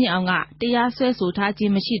ကြီးမျိုးမြင့်အောင်ကတရားစွဲဆိုထားခြ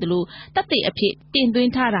င်းမရှိသလိုတပ်သေအဖြစ်တင်သွ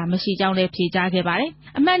င်းထားတာမရှိကြောင်းလည်းဖြေကြားခဲ့ပါတယ်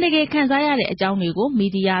။အမှန်တကယ်ခံစားရတဲ့အကြောင်းတွေကိုမီ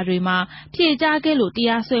ဒီယာတွေမှာဖြေကြားခဲ့လို့တ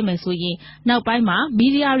ရားစွဲမယ်ဆိုရင်နောက်ပိုင်းမှာမီ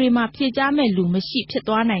ဒီယာတွေမှာဖြေကြားမဲ့လူမရှိဖြစ်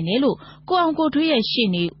သွားနိုင်တယ်လို့ကိုအောင်ကိုထွေးရဲ့ရှေ့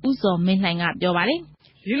နေဦးစောမင်းလှိုင်ကပြောပါတယ်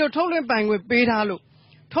။ဒီလိုထုတ်လွှင့်ပိုင်ခွင့်ပေးထားလို့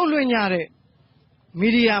ထုတ်လွှင့်ရတဲ့မီ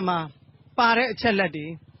ဒီယာမှာပါတဲ့အချက်လက်တွေ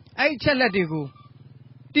အဲ့အချက်လက်တွေကို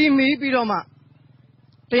တီမီပြီးတော့မှ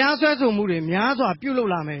တရားစွဲဆိုမှုတွေများစွာပြုလုပ်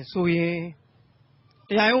လာမယ်ဆိုရင်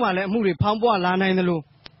တရားရုံးမှာလည်းအမှုတွေဖောင်းပွားလာနိုင်တယ်လို့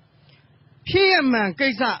ဖြစ်ရမှန်ကိ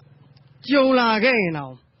စ္စကြုံလာခဲ့ရင်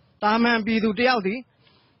တော့တာမန်ပြည်သူတယောက်ဒီ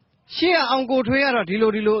ရှေ့အောင်ကိုထွေးရတော့ဒီ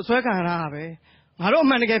လိုအစွဲခံရတာပဲငါတို့အ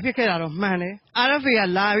မှန်တကယ်ဖြစ်ခဲ့တာတော့မှန်တယ် RFA က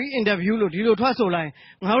လာပြီးအင်တာဗျူးလို့ဒီလိုထွက်ဆိုလိုက်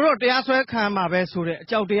ငါတို့တရားစွဲခံမှာပဲဆိုတဲ့အ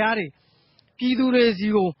ကြောက်တရားတွေပြည်သူတွေစီ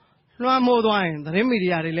ကိုလွှမ်းမိုးသွားရင်သတင်းမီဒီ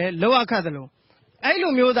ယာတွေလည်းလောက်အခတ်တယ်လို့အဲ့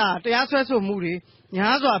လိုမျိုးသာတရားစွဲဆိုမှုတွေ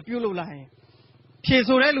များစွာပြုလုပ်လာရင်ဖြေ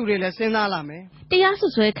ဆိုတဲ့လူတွေလည်းစဉ်းစားလာမယ်တရားစွ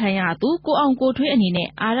ပ်စွဲခံရသူကိုအောင်ကိုထွေးအနေနဲ့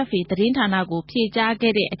RFA သတင်းဌာနကိုဖြေကြား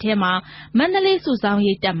ခဲ့တဲ့အထက်မှာမန္တလေးစုဆောင်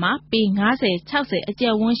ရေးတပ်မှာပေ90-60အကျ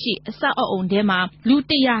ယ်ဝန်းရှိအဆောက်အုံထဲမှာလူ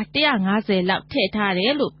100-150လောက်ထည့်ထားတ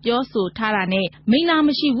ယ်လို့ပြောဆိုထားတာနဲ့မိန်လာမ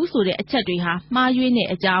ရှိဘူးဆိုတဲ့အချက်တွေဟာမှားယွင်းတဲ့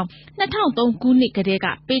အကြောင်း2003ခုနှစ်ကတည်းက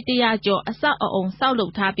ပေ100ကျော်အဆောက်အုံဆောက်လု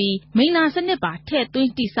ပ်ထားပြီးမိန်လာစနစ်ပါထည့်သွ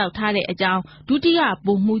င်းတိစောက်ထားတဲ့အကြောင်းဒုတိယ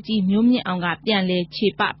ဗိုလ်မှူးကြီးမျိုးမြင့်အောင်ကပြန်လည်ခြေ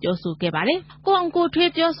ပပြောဆိုခဲ့ပါတယ်ကိုအောင်ကို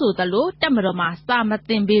ထွေးပြောဆိုသလိုတပ်မတော်မှာစာမ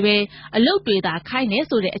တင်ပေးပဲအလုပ်တွေသာခိုင်းနေ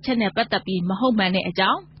ဆိုတဲ့အချက်နဲ့ပတ်သက်ပြီးမဟုတ်မှန်တဲ့အ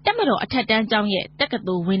ကြောင်းတပ်မတော်အထက်တန်းကျောင်းရဲ့တက္က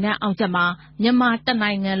သိုလ်ဝန်ထမ်းအောင်ချက်မှာမြန်မာတ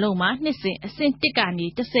နိုင်ငံလုံးမှာနှစ်စဉ်အဆင့်1ကနေ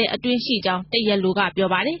10အတွင်းရှိကြောင်းတရားလိုကပြော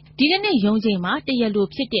ပါတယ်ဒီကနေ့ရုံးချိန်မှာတရားလို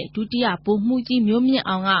ဖြစ်တဲ့ဒုတိယဗိုလ်မှူးကြီးမျိုးမြင့်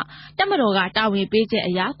အောင်ကတပ်မတော်ကတာဝန်ပေးချက်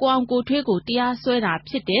အရာကိုအောင်ကိုထွေးကိုတရားစွဲတာ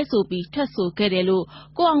ဖြစ်တယ်ဆိုပြီးထွက်ဆိုခဲ့တယ်လို့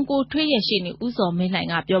ကိုအောင်ကိုထွေးရဲ့ရှေ့နေဦးစောမင်းလှိုင်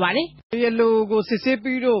ကပြောပါတယ်တရားလိုကိုစစ်ဆေး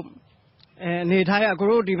ပြီးတော့အနေထားရကို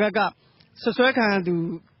တို့ဒီဘက်ကဆွဆွဲခံသူ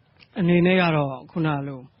အနေနဲ့ကတော့ခုန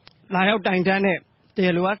လိုလာရောက်တိုင်တန်းတဲ့တ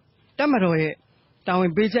ရားလိုကတပ်မတော်ရဲ့တာဝ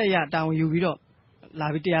န်ပေးချက်အရတာဝန်ယူပြီးတော့လာ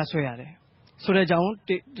ပြီးတရားစွဲရတယ်ဆိုတဲ့ကြောင့်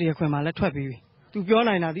တရားခွင်မှာလည်းထွက်ပြီးပြီသူပြော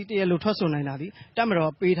နိုင်တာဒီတရားလိုထွက်ဆိုနိုင်တာဒီတပ်မ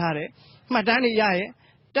တော်ပေးထားတဲ့မှတ်တမ်းတွေရရဲ့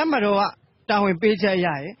တပ်မတော်ကတာဝန်ပေးချက်ရ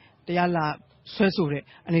ရဲ့တရားလာဆွဲဆိုတဲ့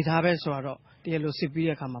အနေထားပဲဆိုတော့တရားလိုစစ်ပြီး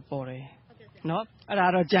တဲ့အခါမှာပေါ်တယ် နော်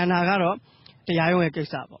အဲ့ဒါတော့ကြံတာကတော့တရားရုံးရဲ့ကိစ္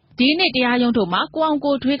စပေါ့ ဒီနေ့တရားရုံးထုတ်မှာကိုအောင်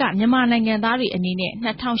ကိုထွေးကမြန်မာနိုင်ငံသားတွေအနေနဲ့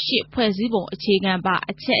2008ဖွဲ့စည်းပုံအ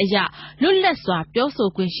ခြေခံပါအချက်အရလွတ်လပ်စွာပြော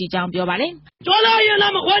ဆိုခွင့်ရှိကြောင်းပြောပါတယ်။ကျော်လာရင်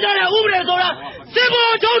လည်းမခွဲကြတဲ့ဥပဒေဆိုတာစစ်ဘုံ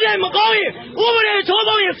ချုပ်တယ်မကောင်းရင်ဥပဒေ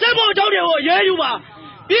ချိုးဖောက်ရင်စစ်ဘုံချုပ်တယ်ကိုအရေးယူပါ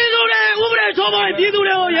။ပြည်သူတွေဥပဒေချိုးဖောက်ရင်ပြည်သူ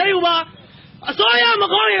တွေကိုအရေးယူပါ။အစိုးရ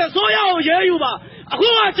မကောင်းရင်အစိုးရကိုအရေးယူပါ။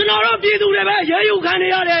အခုကကျွန်တော်တို့ပြည်သူတွေပဲအရေးယူခံနေ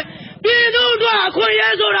ရတယ်။ပြည်သူတို့အခွင့်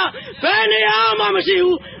အရေးဆိုတာဘယ်နေရာမှမရှိ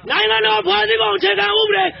ဘူး။နိုင်ငံတော်ဖွဲ့စည်းပုံအခြေခံ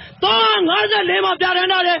ဥပဒေ354မှာပြဋ္ဌာန်း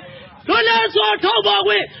ထားတယ်လွတ်လပ်စွာထုတ်ဖော်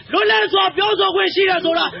ခွင့်လွတ်လပ်စွာပြောဆိုခွင့်ရှိ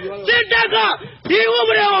တယ်ဆိုတာစစ်တပ်ကဒီဥ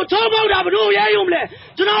ပဒေကိုချိုးဖောက်တာဘယ်လိုရဲရုံမလဲ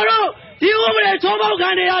ကျွန်တော်တို့ဒီဥပဒေချိုး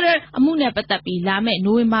ဖောက်ခံနေရတယ်အမှုနဲ့ပတ်သက်ပြီးလာမယ့်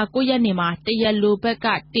နိုဝင်ဘာ9ရက်နေ့မှာတရားလိုဘက်က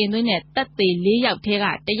တင်သွင်းတဲ့တပ်သေး4ယောက်ထဲက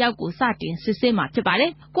1ယောက်ကိုစတင်စစ်ဆေးမှာဖြစ်ပါတယ်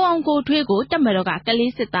ကိုအောင်ကိုထွေးကိုတပ်မတော်ကက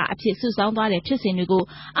လေးစစ်သားအဖြစ်စုဆောင်းသွားတဲ့ဖြစ်စဉ်တွေကို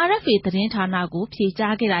RFA သတင်းဌာနကိုဖြေ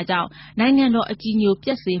ကြားခဲ့တာကြောင့်နိုင်ငံတော်အကြီး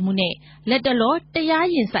အကျယ်ပြည့်စုံမှုနဲ့လက်တလောတရား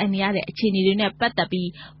ရင်ဆိုင်နေရတဲ့အခြေအနေတွေနဲ့ပတ်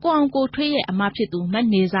သက်ပြီးကိုအောင်ကိုထွေးရဲ့အမဖြစ်သူမတ်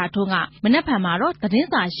နေစာထွန်းကမနက်ဖြန်မှာတော့သတင်း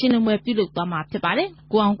စာရှင်းလင်းပွဲပြုလုပ်သွားမှာဖြစ်ပါ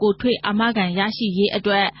တယ်ကိုအောင်ကိုထွေးအမကန်ရရှိရေး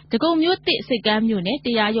အတွက်တကုံမျိုးသစ်စိတ်ကမ်းမျိုးနဲ့တ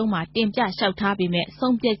ရားရုံးမှာတင်ပြလျှောက်ထားပေမဲ့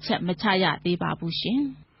ဆုံးဖြတ်ချက်မချရသေးပါဘူးရှင်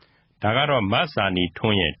ဒါကတော့မဆာနီထွ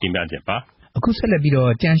န်းရဲ့တင်ပြချက်ပါအခုဆက်လက်ပြီးတော့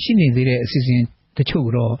ကြံရှိနေသေးတဲ့အစီအစဉ်တ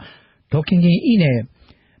ချို့တော့ဒေါက်ခင်ခင်ဤနဲ့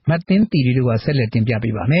မတ်တင်တီတို့ကဆက်လက်တင်ပြ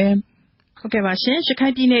ပေးပါမယ်ဟုတ်ကဲ့ပါရှင်ရ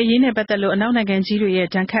ခိုင်ပြည်နယ်အရေးနဲ့ပတ်သက်လို့အနောက်နိုင်ငံကြီးတွေရဲ့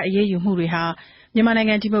တန်ခတ်အရေးယူမှုတွေဟာမြန်မာ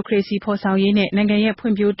နိုင်ငံဒီမိုကရေစီဖော်ဆောင်ရေးနဲ့နိုင်ငံရဲ့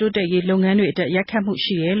ဖွံ့ဖြိုးတိုးတက်ရေးလုပ်ငန်းတွေအတွက်ရိုက်ခတ်မှု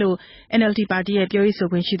ရှိတယ်လို့ NLD ပါတီရဲ့ပြောရေး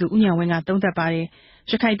ဆိုခွင့်ရှိသူဦးညောင်ဝင်းကသုံးသပ်ပါ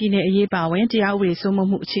တယ်ရခိုင်ပြည်နယ်အရေးပါဝင်တရားဥ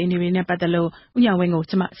ပဒေစိုးမိုးမှုအခြေအနေတွေနဲ့ပတ်သက်လို့ဦးညောင်ဝင်း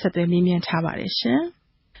ကိုကျွန်မဆက်သွယ်မေးမြန်းထားပါတယ်ရှင်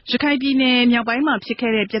ရခိုင်ပြည်နယ်မြောက်ပိုင်းမှာဖြစ်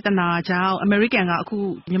ခဲ့တဲ့ပြဿနာကြောင့်အမေရိကန်ကအခု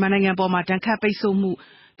မြန်မာနိုင်ငံပေါ်မှာတန်ခတ်ပိတ်ဆို့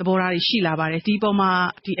မှုသဘောထားတွေရှိလာပါတယ်ဒီပေါ်မှာ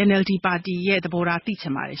ဒီ NLD ပါတီရဲ့သဘောထားသိချ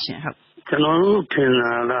င်ပါတယ်ရှင်ဟုတ်ကျွန်တော်တို့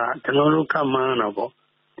ထင်တာကကျွန်တော်တို့ကမှ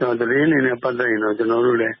န်းတော့ပေါ့ကျွန်တော်သတင်းနေနဲ့ပတ်သက်ရင်တော့ကျွန်တော်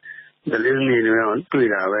တို့လည်းသတင်းနေတွေတွေ့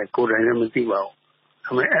တာပဲကိုယ်တိုင်လည်းမသိပါဘူးဒါ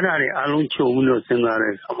ပေမဲ့အဲ့ဒါတွေအားလုံးချုပ်ပြီးတော့စဉ်းစား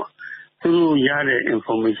တဲ့အခါမှာသူတို့ရတဲ့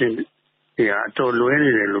information တွေကအတော်လွဲ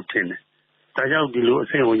နေတယ်လို့ထင်တယ်ဒါကြောင့်ဒီလိုအ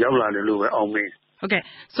ဆင့်ကိုရောက်လာတယ်လို့ပဲအောက်မေးဟုတ်ကဲ့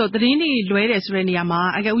ဆိုသတင်းတွေလွဲတယ်ဆိုတဲ့နေရာမှာ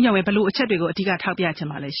အကဲဦးညောင်ပဲဘလို့အချက်တွေကိုအဓိက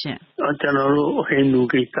ထောက်ပြချင်ပါလဲရှင်ကျွန်တော်တို့ဟိန္ဒူ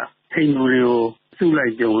ကိစ္စဟိန္ဒူတွေကိုစုလို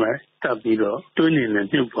က်ကြုံလိုက်တက်ပြီးတော့တွင်းနေနဲ့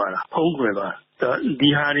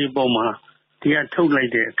ပြုတ်သွားတာဖုံးကွယ်သွားဒီဟာတွေပေါ်မှာဒီကထုတ်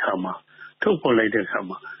လိုက်တဲ့အခါမှာထုတ်ပေါ်လိုက်တဲ့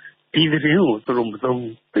အခါမှာဒီသတင်းကိုသူတို့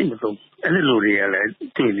မသုံးသိမသုံးအဲ့လိုတွေကလည်း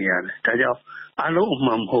တွေ့နေရတယ်ဒါကြောင့်အားလုံး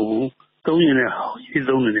အမှန်မဟုတ်ဘူးသုံးရင်လည်းဟောရေး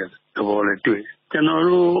သုံးနေတဲ့သဘောလည်းတွေ့ကျွန်တော်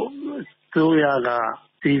တို့ဆိုရ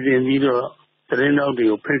ကစီစဉ်ပြီးတော့သတင်းတောက်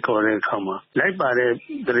တွေကိုဖိတ်ခေါ်တဲ့အခါမှာလိုက်ပါ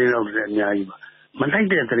တဲ့သတင်းတောက်တွေလည်းအများကြီးပါမ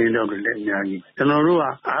လိုက်တဲ့သတင်းတောက်တွေလည်းအများကြီးကျွန်တော်တို့က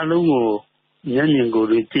အားလုံးကိုညဉ့်ညင်ကို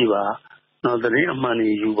ကြည့်ပါတော့သတင်းအမှန်တွေ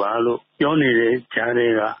ယူပါလို့ပြောနေ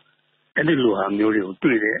တဲ့ကြားတွေကအဲ့ဒီလိုဟာမျိုးတွေကို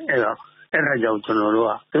တွေ့တယ်အဲ့ဒါကြောင့်ကျွန်တော်တို့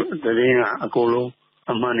ကသတင်းကအကုန်လုံး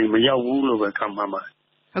အမှန်တွေမရောက်ဘူးလို့ပဲခံမှန်းပါ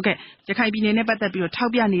တယ်ဟုတ်ကဲ့ရခိုင်ပြည်နယ်နဲ့ပတ်သက်ပြီးတော့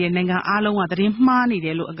ထောက်ပြနေတဲ့နိုင်ငံအားလုံးကသတင်းမှားနေ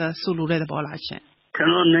တယ်လို့ဆိုလိုတဲ့သဘောလားရှင်ကျွန်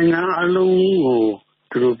တော်နိုင်ငံအားလုံး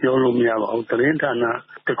ကိုသူတို့ပြောလို့မရပါဘူးသတင်းဌာန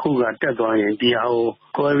တစ်ခုကတက်သွားရင်ဒီဟာ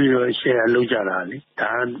ကိုကိုယ်ပြီးတော့ share လုပ်ကြတာလေဒါ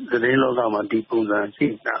သတင်းလောကမှာဒီပုံစံရှိ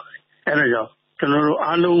တာပဲအဲ့ဒါကြောင့်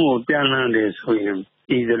ကျွန်တော်တို့အားလုံးကိုပြန်လှန်တယ်ဆိုရင်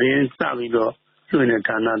ဒီသတင်းစပြီးတော့ကျွေးတဲ့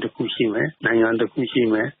ဌာနတစ်ခုရှိမယ်နိုင်ငံတစ်ခု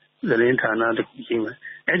ရှိမယ်သတင်းဌာနတစ်ခုရှိ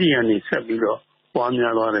မယ်အဲ့ဒီကနေဆက်ပြီးတော့ပွား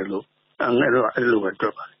များသွားတယ်လို့အဲ့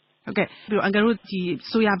လိုပဲတွက်ပါတယ်ဟုတ်ကဲ့ပြီးတော့အန်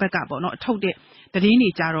ကယ်တို့ဒီဆိုရဘက်ကပေါ့နော်ထုတ်တဲ့သတင်းတွေ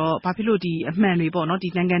ကြတော့ဘာဖြစ်လို့ဒီအမှန်တွေပေါ့နော်ဒီ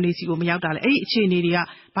နိုင်ငံတွေစီကိုမရောက်တာလဲအဲ့ဒီအခြေအနေတွေ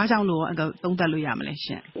ကဘာကြောင့်လို့အန်ကယ်သုံးသပ်လို့ရ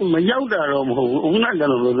မလဲရှင်မရောက်တာတော့မဟုတ်ဘူးဥက္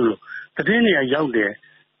ကဋ္ဌကလည်းလို့သတင်းတွေကရောက်တယ်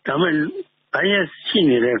ဒါပေမဲ့ဘိုင်းရ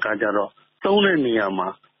ရှိနေတဲ့အခါကျတော့သုံးတဲ့နေရာ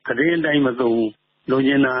မှာသတင်းအတိုင်းမသုံးဘူးလို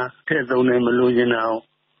ချင်တာထည့်သုံးတယ်မ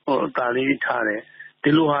လိုချင်တာဟိုအသာလေးထားတယ်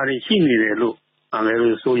ဒီလိုဟာတွေရှိနေတယ်လို့အန်ကယ်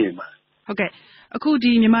တို့စိုးရိမ်ပါတယ်ဟုတ်ကဲ့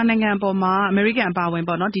အခုဒီမြန်မာနိုင်ငံအပေါ်မှာအမေရိကန်အပါအ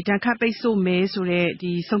ဝင်ပေါ့နော်ဒီတန်ခတ်ပိတ်ဆို့မဲဆို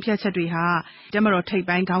တဲ့ဒီဆုံးဖြတ်ချက်တွေဟာတက်မတော်ထိပ်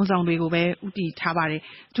ပိုင်းခေါင်းဆောင်တွေကိုပဲဥတီထားပါတယ်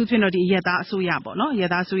အထူးသဖြင့်တော့ဒီရက်သားအစိုးရပေါ့နော်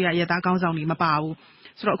ရက်သားအစိုးရရက်သားခေါင်းဆောင်တွေမပါဘူး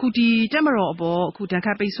ဆိုတော့အခုဒီတက်မတော်အပေါ်အခုတန်ခ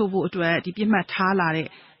တ်ပိတ်ဆို့ဖို့အတွက်ဒီပြစ်မှတ်ထားလာ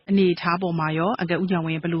တဲ့အနေအထားပေါ်မှာရောအကဲဦးညောင်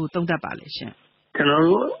ဝင်းဘယ်လိုသုံးသပ်ပါလဲရှင်ကျွန်တော်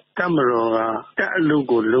တို့တက်မတော်ကတက်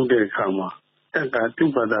အလုပ်ကိုလုပ်တဲ့အခါမှာတက်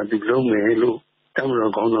ကသူ့ဘာသာသူလုပ်မယ်လို့တက်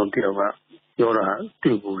မတော်ခေါင်းဆောင်တယောက်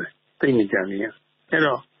ကပြောတာတွေ့ဘူးလေသိနေကြနေရအဲ့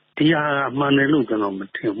တော့ဒီဟာမှန်တယ်လို့ကျွန်တော်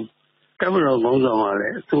မထင်ဘူးတက်မတော်ခေါင်းဆောင်ကလ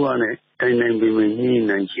ည်းအစိုးရနဲ့တိုင်းပြည်မှာညှိ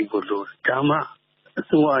နှိုင်းရှိဖို့လိုတယ်ဒါမှ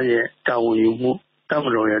အစိုးရရဲ့တာဝန်ယူမှုတက်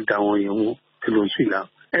မတော်ရဲ့တာဝန်ယူမှုဒီလိုရှိလာ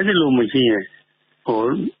အဲ့ဒီလိုမရှိရင်ဟို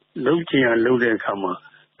လုပ်ချင်ရလုပ်တဲ့အခါမှာ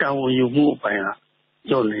တာဝန်ယူမှုအပိုင်းက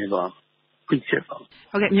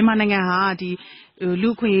ညှော့နေသွားဖြစ်ပါဟုတ်ကဲ့မြန်မာနိုင်ငံဟာဒီ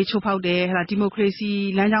လူခွင့်ရေးချိုးဖောက်တယ်ဒီမို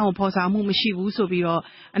ကရေစီလမ်းကြောင်းကိုဖော်ဆောင်မှုမရှိဘူး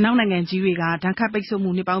ဆိုပြီးတော့အနောက်နိုင်ငံကြီးတွေကဒဏ်ခတ်ပိတ်ဆို့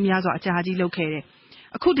မှုနှစ်ပေါင်းများစွာအကြာကြီးလုပ်ခဲ့တယ်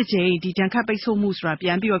အခုတစ်ချိန်ဒီဒဏ်ခတ်ပိတ်ဆို့မှု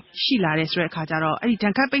ဆိုတာပြန်ပြီးတော့ရှိလာတဲ့ဆိုတဲ့အခါကျတော့အဲ့ဒီဒ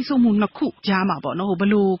ဏ်ခတ်ပိတ်ဆို့မှုနှစ်ခုကြားမှာပေါ့နော်ဘယ်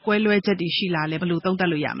လိုကွဲလွဲချက်တွေရှိလာလဲဘယ်လိုသုံးသပ်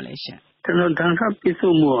လို့ရမလဲရှင်ကျွန်တော်ဒဏ်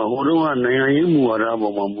ခတ်ပိတ်ဆို့မှုကဟိုတုန်းကနိုင်ငံရေးမူဝါ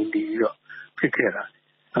ဒပေါ်မှာမူတည်ပြီးတော့ဖြစ်ခဲ့တာ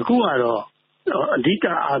အခုကတော့အဓိက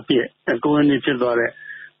အားဖြင့်ကိုယ်အနေဖြစ်သွား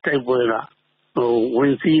တဲ့တိုက်ပွဲက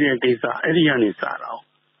ဝင်စီးတဲ့ကိစ္စအဲ့ဒီကနေ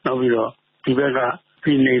စတာနောက်ပြီးတော့ဒီဘက်က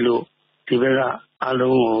ဖိနေလို့ဒီဘက်က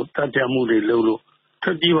အလုံးကိုတတ်ပြမှု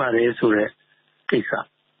တွေလုပ်လို့ထွက်ပြေးပါတယ်ဆိုတဲ့ကိစ္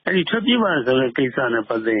စအဲ့ဒီထွက်ပြေးပါဆိုတဲ့ကိစ္စနဲ့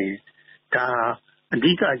ပတ်သက်ရင်ဒါအ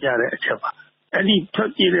ဓိကကြတဲ့အချက်ပါအဲ့ဒီထွက်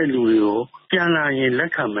ပြေးတဲ့လူတွေကိုပြန်လာရင်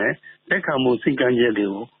လက်ခံမယ်လက်ခံမှုစိတ်ကမ်းချက်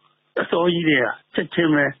တွေကိုအစောကြီးတွေကချက်ချ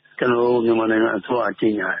င်းပဲကျွန်တော်တို့မြန်မာနိုင်ငံအစိုး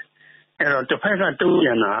ရကြီးညာတယ်အဲ့တော့တစ်ဖက်ကတုံ့ပြ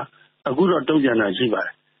န်တာအခုတော့တုံ့ပြန်တာရှိပါ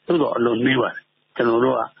တယ်သို့တော့အလွန်နှေးပါတယ်ကျွန်တော်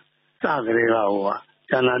တို့ကစကြတဲ့က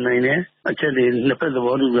ပြန်လာနိုင်တယ်အချက်တွေနှစ်ဖက်သ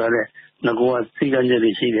ဘောတူကြတဲ့ငါကစိတ်က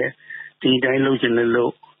မ်းချက်တွေရှိတယ်ဒီတိုင်းလုပ်ချင်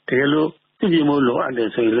တယ်လို့တကယ်လို့သူ့ပြင်မို့လိုအပ်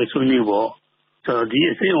တယ်ဆိုရင်လည်းဆွေးနွေးဖို့ဆိုတော့ဒီ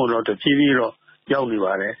အစိမ်းအောင်တော့တဖြည်းဖြည်းတော့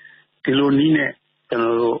ရောက်နေပါတယ်ဒီလိုနည်းနဲ့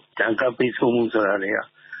ကျွန်တော်တို့တန်ခတ်ပိတ်ဆို့မှုဆိုတာတွေ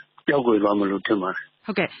ကကြောက်ကြွယ်သွားမလို့ထင်ပါ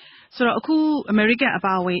တယ်ဟုတ်ကဲ့ဆိုတော့အခုအမေရိကန်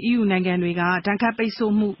အပါအဝင် EU နိုင်ငံတွေကတန်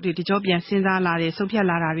ခတ်ပိတ်ဆို့မှုတွေတကြောပြန်စဉ်းစားလာတယ်ဆုံးဖြတ်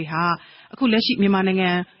လာတာတွေဟာအခုလက်ရှိမြန်မာ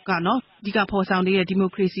နိုင်ငံကနော်ဒီကဖော်ဆောင်နေတဲ့ဒီမို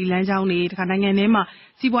ကရေစီလမ်းကြောင်းတွေတခါနိုင်ငံထဲမှာ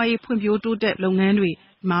စီးပွားရေးဖွံ့ဖြိုးတိုးတက်လုပ်ငန်း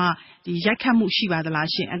တွေမှာဒီရိုက်ခတ်မှုရှိပါသလား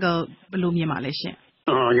ရှင်ဘယ်လိုမြင်ပါလဲရှင်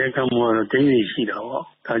ရိုက်ခတ်မှုကတော့တင်းကြီး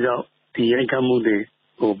ရှိတာပေါ့ဒါကြောင့်ဒီရိုက်ခတ်မှုတွေ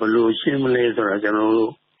ဘယ်လိုရှင်းမလဲဆိုတာကျွန်တော်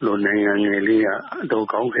တို့လိုနိုင်ငံငယ်လေးကအတော့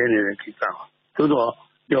ကောင်းခဲနေတဲ့ကိစ္စပါသို့တော့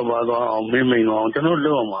ပြောပါတော့အောင်မင်းမိန်အောင်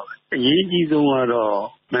ကျွန်တော်လုပ်အောင်ပါပဲအရေးကြီးဆုံး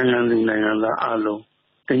ကတော့နိုင်ငံသူနိုင်ငံသား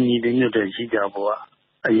အလုံးတင်းကြီးတင်းညွတ်တဲ့ရှိကြဖို့က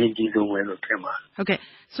အရေးကြီးဆုံးပဲလို့ထင်ပါတယ်ဟုတ်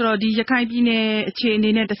ကဲ့ဆိုတော့ဒီရခိုင်ပြည်နယ်အခြေအနေ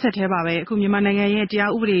နဲ့တစ်ဆက်တည်းပါပဲအခုမြန်မာနိုင်ငံရဲ့တရား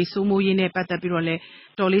ဥပဒေစိုးမိုးရေးနဲ့ပတ်သက်ပြီးတော့လည်း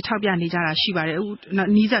တော်လေးထောက်ပြနေကြတာရှိပါတယ်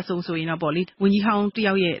အခုနီးစပ်ဆုံးဆိုရင်တော့ပေါ့လေဝန်ကြီးဟောင်း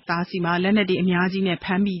တယောက်ရဲ့သားစီမှာလက်နက်တွေအများကြီးနဲ့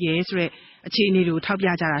ဖမ်းမိတယ်ဆိုတဲ့အခြေအနေတွေကို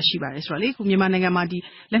ထောက်ပြကြတာရှိပါတယ်ဆိုတော့လေအခုမြန်မာနိုင်ငံ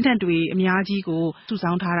မှာဒီလက်နက်တွေအများကြီးကိုစု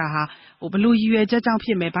ဆောင်းထားတာဟာဘယ်လိုရည်ရွယ်ချက်ကြော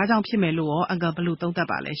င့်ဖြစ်မယ်ဘာကြောင့်ဖြစ်မယ်လို့ရောဘယ်လိုသုံးသပ်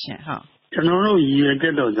ပါလဲရှင်ဟုတ်ကျွန်တော်တို့ရည်ရွယ်ချ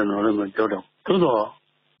က်တော့ကျွန်တော်တို့မပြောတော့သို့တော့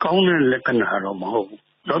ကောင်းတဲ့လက္ခဏာတော့မဟုတ်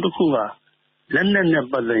ဘူးနောက်တစ်ခုကလက်နက်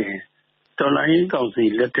နဲ့ပတ်သက်ရင်တော်လိုင်း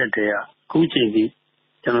ကောင်စီလက်ထက်တည်းကခု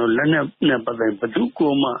ချိန်ထိကျွန်တော်လက်နက်နဲ့ပတ်သက်ဘယ်သူ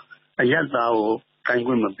ကိုမှအယက်သားကိုကိုင်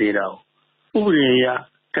ခွင့်မပေးတာဘူးဥပဒေအရ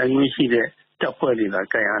ကိုင်ခွင့်ရှိတဲ့တပ်ဖွဲ့တွေ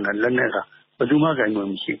ကကိုင်ရတာလက်နက်ကဘယ်သူမှကိုင်ခွ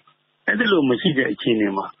င့်မရှိအဲ့ဒီလိုမရှိတဲ့အခြေ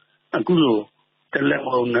အနေမှာအခုလိုတလက်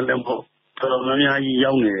မဟုတ်နှစ်လက်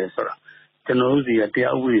မဟုတ်တော်တော်များများကြီးရောက်နေတယ်ဆိုတာကျွန်တော်တို့စီက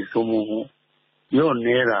တရားဥပဒေစိုးမိုး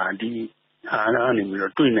မှုရော့နေတာဒီအား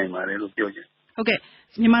ကနေပြီးတော့တွေ့နိုင်ပါတယ်လို့ပြောချင်ဟုတ်ကဲ့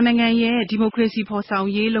မြန်မာနိုင်ငံရဲ့ဒီမိုကရေစီဖော်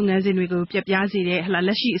ဆောင်ရေးလုပ်ငန်းစဉ်တွေကိုပြပြစေတဲ့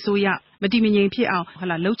လက်ရှိအစိုးရမတည်မငြိမ်ဖြစ်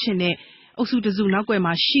အောင်လှုပ်ချင်တဲ့အုပ်စုတစုနောက်ွယ်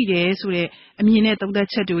မှာရှိတယ်ဆိုတဲ့အမြင်နဲ့သုံးသပ်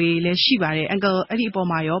ချက်တွေလည်းရှိပါတယ်အဲ့ဒီ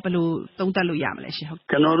အပေါ်မှာရောဘယ်လိုသုံးသပ်လို့ရမလဲရှင်ဟုတ်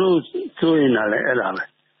ကျွန်တော်တို့ဆိုရင်လည်းအဲ့ဒါပဲ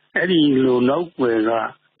အဲ့ဒီလိုနောက်ွယ်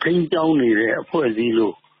ကထိန်းကျောင်းနေတဲ့အဖွဲ့အစည်း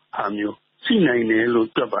လို့ဟာမျိုးရှိနိုင်တယ်လို့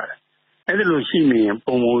တွက်ပါတယ်အဲ့ဒီလိုရှိနေ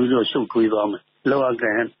ရင်ပုံမပြီးတော့ရှုပ်ထွေးသွားမယ်လောက်အက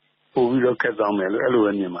န်ပို့ပြီးတော့ခက်သွားမယ်လို့အဲ့လို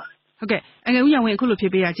ပဲမြင်ပါတယ်ဟုတ်ကဲ့အငယ်ဦးရောင်ဝင်းအခု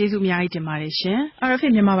လိုဖြစ်ပေးတာကျေးဇူးအများကြီးတင်ပါတယ်ရှင် RFA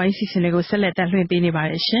မြန်မာပိုင်းစီစဉ်လေးကိုဆက်လက်တက်လွှင့်ပေးနေပါတ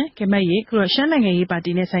ယ်ရှင်ကမကြီးအခုတော့ရှမ်းနိုင်ငံရေးပါ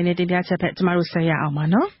တီနဲ့ဆိုင်တဲ့တင်ပြချက်ဖက်ကျမတို့ဆက်ရ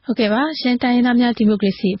အောင်ပါနော်ဟုတ်ကဲ့ပါရှမ်းတိုင်းရင်းသားများဒီမိုက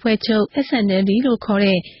ရေစီအဖွဲ့ချုပ် SNLD လို့ခေါ်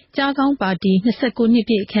တဲ့ကြားကောင်းပါတီ29နှစ်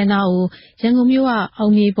ပြည့်အခမ်းအနားကိုရန်ကုန်မြို့က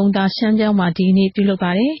အောင်မြေပုံသာရှမ်းကျောင်းမှာဒီနေ့ပြုလုပ်ပါ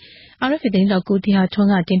တယ် RFA သတင်းတော်ကိုတီဟာထွ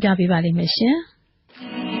န်းကတင်ပြပေးပါလိမ့်မယ်ရှင်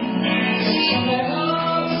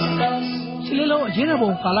ရှစ်လေးလုံးအရင်း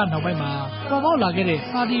အဘုံကာလနောက်ပိုင်းမှာပေါ်ပေါက်လာခဲ့တဲ့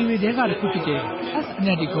ပါတီတွေတဲကတစ်ခုဖြစ်တဲ့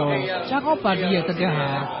SNLD ကိုကြားကောင်းပါတီရဲ့တက်တဲ့ဟာ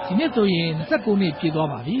ဒီနေ့ဆိုရင်29နှစ်ပြ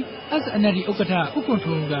ည့်သွားပါပြီ SNLD ဥက္ကဋ္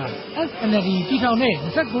ဌဦးကွန်ထွန်းက SNLD တည်ထောင်တဲ့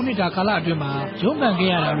29နှစ်တာကာလအတွင်းမှာရုံးပန်ခဲ့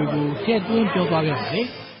ရတာတွေကိုထည့်သွင်းပြောသွားခဲ့ပါတယ်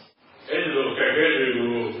အဲ့ဒီလိုခက်ခဲတွေ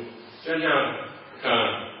ကိုစ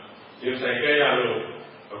မ်းခံရင်ဆိုင်ခဲ့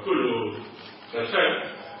ရလို့အခုလို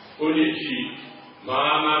29နှစ်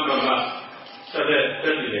ရှိမာဆက်တဲ့တ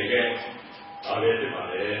က်တည်နေခဲ့ဒါလည်းဖြစ်ပါ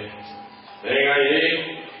တယ်နိုင်ငံ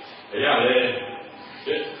ရေးအရာလည်း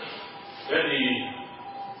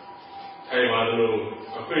လက်ဒီထိုင်ပါလို့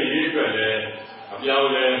အခွင့်အရေးအတွက်လည်းအပြော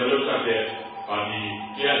င်းလဲမလုပ်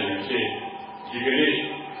တဲ့ပါတီတရားနေဖြစ်ဒီက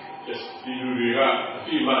နေ့ဒီလူတွေကအပြ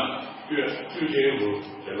စ်မှပြုခြင်း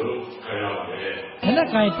ကိုကျွန်တော်ခံရပါတယ်။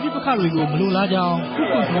လက်ကိုင်ပြစ်ပခတွေကိုမလိုလားကြောင်းခု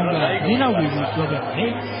ခုထုံးကရင်းနောက်တွေကိုပြောပြပါတယ်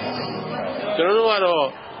။ကျွန်တော်တို့ကတော့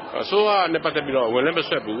အစိုးရနဲ့ပတ်သက်ပြီးတော့ဝင်လည်း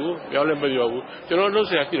မဆွဲဘူးပြောလည်းမပြောဘူးကျွန်တော်လုပ်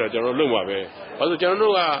ဆရာရှိတာကျွန်တော်လုပ်မှာပဲဘာလို့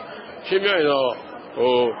ကျွန်တော်တို့ကရှင်းပြရင်တော့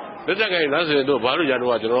လက်တက်ကိုင်လမ်းစဉ်တို့ဘာလို့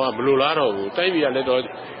ရတော့ကျွန်တော်ကမလိုလားတော့ဘူးတိုင်းပြည်ကလည်းတော့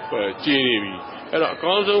ကြေးနေပြီ အဲ့တော့အ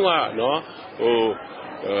ကောင်းဆုံးကနော်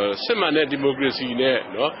စစ်မှန်တဲ့ဒီမိုကရေစီနဲ့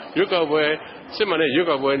နော်ရွေးကောက်ပွဲစစ်မှန်တဲ့ရွေး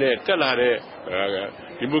ကောက်ပွဲနဲ့တက်လာတဲ့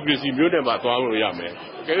ဒီမိုကရေစီမျိုးနဲ့မှသွားလို့ရမယ်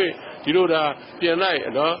။ဒါပေမဲ့ဒီလိုဒါပြန်လိုက်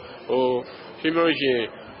နော်ရှင်းပြောရှင်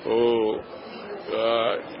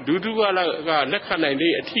ဒုကလက်ခံနိုင်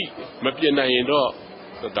တဲ့အထိမပြင်နိုင်ရင်တော့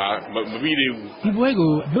ဒါမပြီးသေးဘူးဒီပွဲ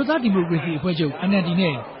ကိုမြို့သားဒီမိုကရေစီအဖွဲ့ချုပ် NLD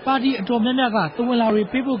နဲ့ပါတီအတော်များများကသဝင်လာတွေ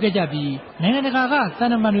ပေးပို့ခဲ့ကြပြီးနိုင်ငံတကာကသံ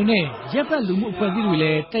တမန်တွေနဲ့ရပ်ဖက်လူမှုအဖွဲ့အစည်းတွေလ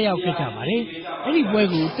ည်းတက်ရောက်ခဲ့ကြပါတယ်အဲ့ဒီပွဲ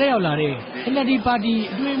ကိုတက်ရောက်လာတဲ့ NLD ပါတီ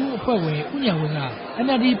အတွင်းမှုအဖွဲ့ဝင်ဦးညံဝင်းက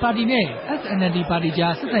NLD ပါတီနဲ့ SNLD ပါတီ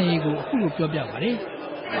ကြားဆက်ဆံရေးကိုအခုလိုပြောပြပါတယ်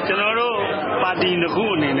ကျွန်တော်တို့ပါတီတစ်ခု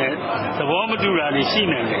အနေနဲ့သဘောမတူတာတွေရှိ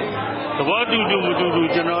နေတယ်သဘောတူမတူ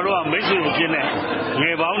ကျွန်တော်တို့ကမိတ်ဆွေဖြစ်နေင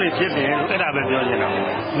ယ်ပေါင်းတွေဖြစ်တယ်လို့အဲ့ဒါပဲပြောချင်တာ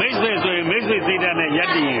မိတ်ဆွေဆိုရင်မိတ်ဆွေစိတ်ဓာတ်နဲ့ယက်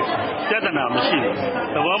တည်ရင်ပြဿနာမရှိဘူး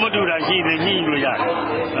သဘောမတူတာရှိတယ်ညှိလို့ရတယ်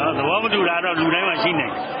နော်သဘောမတူတာတော့လူတိုင်းမှာရှိနေတ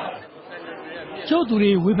ယ်ကျုပ်သူ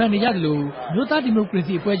တွေဝေဖန်နေကြတယ်လို့မြို့သားဒီမိုကရေ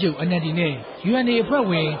စီအဖွဲ့ချုပ် NLD နဲ့ UNA အဖွဲ့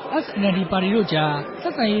ဝင် SNLD ပါတီတို့ကြားဆ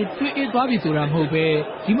က်ဆံရေးထွေးအေးသွားပြီဆိုတာမဟုတ်ပဲ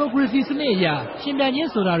ဒီမိုကရေစီစနစ်အရရှင်ပြန်ချင်း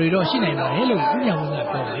ဆိုတာတွေတော့ရှိနိုင်ပါတယ်လို့ဦးညံဝင်းကပြော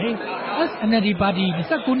ပါတယ်။ SNLD ပါတီ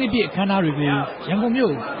29နှစ်ပြည့်အခမ်းအနားတွေကိုရန်ကုန်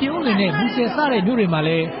မြို့ပြင်ဦးလွင်နဲ့မူဆယ်စတဲ့မြို့တွေမှာလ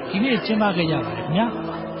ည်းဒီနေ့ကျင်းပခဲ့ကြပါတယ်ခင်ဗျာ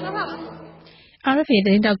။ RFA သတ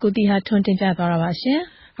င်းတောက်ကိုတီဟာထွန်းတင်ပြသွားတာပါရှင်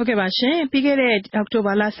။ဟုတ်ကဲ့ပါရှင်ပြီးခဲ့တဲ့အောက်တို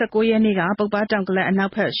ဘာလ19ရက်နေ့ကပုပ္ပားတောင်ကလပ်အနော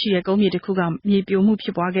က်ဘက်ရှိတဲ့ကုန်းမြေတစ်ခုကမြေပြိုမှုဖြ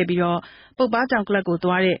စ်ပွားခဲ့ပြီးတော့ပုပ္ပားတောင်ကလပ်ကို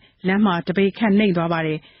သွားတဲ့လမ်းမှာတပိတ်ခန့်နှိမ့်သွားပါတ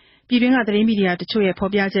ယ်ပြည်တွင်းကသတင်းမီဒီယာတချို့ရဲ့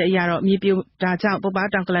ဖော်ပြချက်အရတော့မြေပြိုတာကြောင့်ပုပ္ပား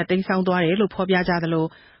တောင်ကလပ်တိမ်းဆောင်သွားတယ်လို့ဖော်ပြကြသလို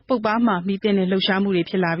ပုပ္ပားမှာမိတဲ့လှုပ်ရှားမှုတွေ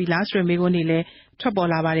ဖြစ်လာပြီလားဆိုတဲ့မေးခွန်းတွေလည်းထွက်ပေါ်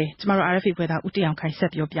လာပါတယ်ကျမတို့ RFA ဖွဲ့သားဦးတီအောင်ခိုင်ဆ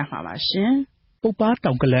က်ပြောပြမှာပါရှင်ပုပ္ပား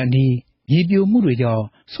တောင်ကလပ်အနီးမြေပြိုမှုတွေကြောင့်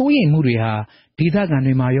စိုးရိမ်မှုတွေဟာဒေသခံ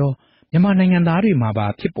တွေမှာရောမြန်မာနိုင်ငံသားတွေမှာပါ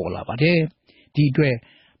ဖြစ်ပေါ်လာပါတယ်။ဒီအတွက်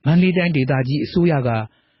မန္တလေးတိုင်းဒေသကြီးအစိုးရက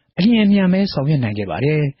အလျင်အမြန်ပဲဆောင်ရွက်နိုင်ခဲ့ပါတ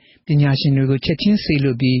ယ်။ပညာရှင်တွေကိုချက်ချင်းစေ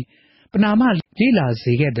လွှတ်ပြီးပဏာမလေ့လာ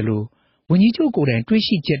စေခဲ့တယ်လို့ဝန်ကြီးချုပ်ကိုယ်တိုင်တွေး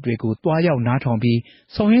ရှိချက်တွေကိုတွားရောက်နားထောင်ပြီး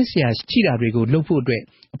ဆောင်ရွက်เสียရှိတာတွေကိုလုပ်ဖို့အတွက်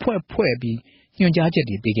အဖွဲ့ပြီးညွှန်ကြားချက်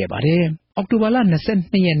တွေပေးခဲ့ပါတယ်။အောက်တိုဘာလ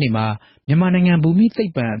22ရက်နေ့မှာမြန်မာနိုင်ငံဘူမိသိ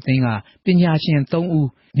ပ္ပံအသင်းကပညာရှင်3ဦး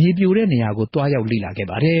မြေပြိုတဲ့နေရာကိုတွားရောက်လေ့လာခဲ့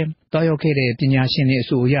ပါတယ်။တွားရောက်ခဲ့တဲ့ပညာရှင်တွေအ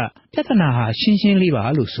ဆိုအရပြဿနာဟာရှင်းလေးပါ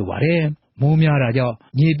လို့ဆိုပါတယ်။မိုးများတာကြောင့်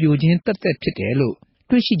မြေပြိုခြင်းတက်ဖြစ်တယ်လို့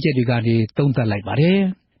တွေးရှိချက်တွေကနေသုံးသပ်လိုက်ပါတယ်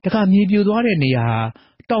။တခါမြေပြိုသွားတဲ့နေရာဟာ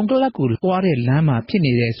တောင်ကလပ်ကိုသွားတဲ့လမ်းမှာဖြစ်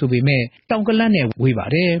နေတယ်ဆိုပေမဲ့တောင်ကလပ်နဲ့ဝေးပါ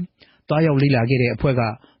တယ်။တွားရောက်လေ့လာခဲ့တဲ့အဖွဲ့က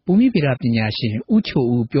ဘူမိဗေဒပညာရှင်ဦးချို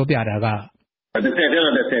ဦးပြောပြတာကတစ်ဆက်တည်း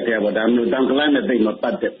ပေါ့ဒါမျိုးတောင်ကလပ်နဲ့သိမပ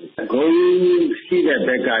တ်တဲ့ဂုံရှိတဲ့ဘ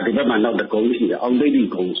က်ကဒီဘက်မှာနောက်တကုံရှိတယ်အောင်သိတိ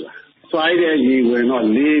ကုံဆိုတာစွိုင်းတဲ့ရေဝင်တော့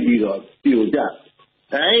လေးပြီးတော့ပြိုကျ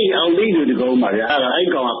အဲ့အောင်သိတိကုံမှာဗျာအဲ့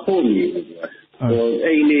ကောင်ကပို့နေတယ်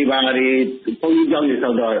အိမ်နေပါတွေဘုန်းကြီးကျောင်းတွေ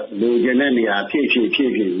ဆောက်တော့လူကျင်တဲ့နေရာဖြည့်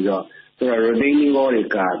ပြီးတော့ဆိုတော့ retaining wall တွေ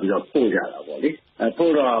ကာပြီးတော့ပို့ကြတာပေါ့လေ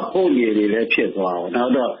ပို့တော့ပို့ရည်တွေလည်းဖြစ်သွားအောင်နော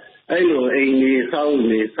က်တော့အဲ့လိုအိမ်တွေဆောက်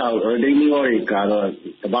retaining wall တွေကတော့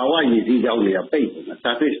တဘာဝရည်စည်းကြောင်းတွေကပိတ်သွား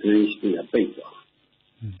surface drainage တွေကပိတ်သွား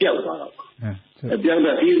ပျောက်သွားတော့ပျောက်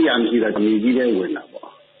တော့အေးရမရှိတော့မြေကြီးတွေဝင်လာပေါ့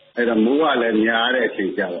အဲ့တော့မိုးကလည်းများတဲ့အချိ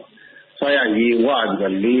န်ကျတော့ဆွာရရေဝပြီး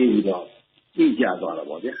တော့လေးပြီးတော့ပြိကျသွားတာ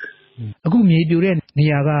ပေါ့ဗျာအခုမြေပြိုတဲ့နေ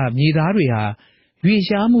ရာကမြေသားတွေဟာရွေ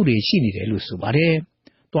ရှားမှုတွေရှိနေတယ်လို့ဆိုပါတယ်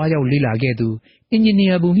။တွားရောက်လေ့လာခဲ့သူအင်ဂျင်နီ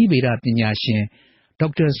ယာဘူမိဗေဒပညာရှင်ဒေါ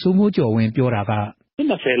က်တာစိုးမိုးကျော်ဝင်းပြောတာက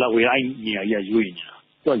20လောက်ဝေးအဲ့နေရာကြီးရွေးနေတာ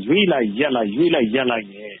။သူကရွေးလိုက်ရက်လိုက်နေ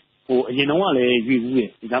အရင်တော့ကလည်းရွေးဘူးလေ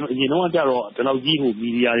။ဒါပေမဲ့အရင်တော့ကကြတော့ဒီလောက်ကြီးမီ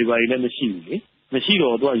ဒီယာတွေဘာတွေလည်းမရှိဘူးလေ။မရှိ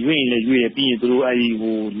တော့သူကရွေးရင်လည်းရွေးရပြီးရင်သူတို့အဲ့ဒီ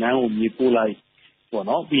လမ်းကိုမြေပို့လိုက်ပေါ့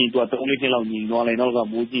နော်ပြီးရင်သူက3-4နှစ်လောက်ညီသွားလိုက်နောက်က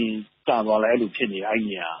မိုးကြီးကျသွားလိုက်အဲ့လိုဖြစ်နေအဲ့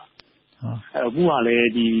နေရာအခုကလည်း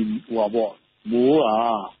ဒီမိုးက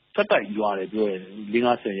ဆက်တိုက်ရွာတယ်ပြောတယ်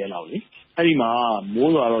50ရက်လောက်လေအဲ့ဒီမှာ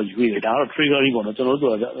မိုးရွာတော့ရွေးတယ်ဒါကတော့ triggering ပေါ့နော်ကျွန်တော်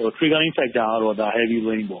တို့ဆိုတော့ triggering factor ကတော့ဒါ heavy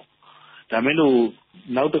rain ပေါ့ဒါမဲ့လို့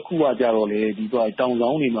နောက်တစ်ခုကကြတော့လေဒီတောင်ဆော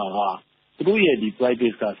င်တွေမှာကသူတို့ရဲ့ဒီ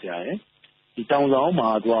practice ကဆရာရယ်ဒီတောင်ဆောင်မှာ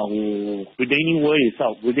သူကretaining wall တွေစော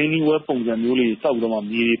က် retaining wall ပုံစံမျိုးလေးစောက်တော့မှ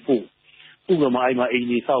မြေတွေပို့ဥပမာအဲ့မှာအိမ်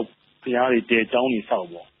တွေစောက်ဖျားတွေတဲကျောင်းတွေစောက်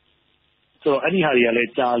ပေါ့ဆိုတော့အဲ့ဒီဟာတွေကလ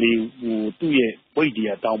ည်းကြာလေသူ့ရဲ့ weight တွေ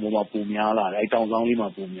ကတောင်ပေါ်မှာပုံများလာတယ်အဲ့တောင်ဆောင်လေးမှာ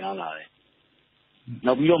ပုံများလာတယ်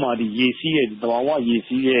နောက်ပြီးတော့မှဒီရေစီးရဲ့တဘာဝရေ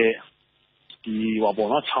စီးရဲ့ဒီပေါ့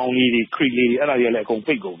နော်ချောင်းလေးတွေ creek လေးတွေအဲ့ဒါတွေကလည်းအကုန်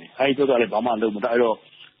ပိတ်ကုန်တယ်အဲ့ဒီတော့လည်းဘာမှလုပ်မတတ်အဲ့တော့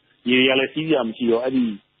ရေတွေကလည်းစီးရမရှိတော့အဲ့ဒီ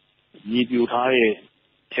မြေပြိုထားတဲ့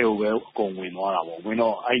ထဲကိုပဲအကုန်ဝင်သွားတာပေါ့ဝင်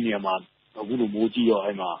တော့အဲ့ဒီနေရာမှာအခုလိုမိုးကြီးတော့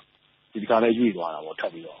အဲ့မှာဒီကလည်းရွေ့သွားတာပေါ့ထ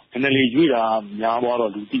ပ်ပြီးတော့နည်းနည်းလေးရွေ့တာများသွား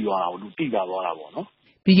တော့လူတိသွားတာပေါ့လူတိတာသွားတာပေါ့နော်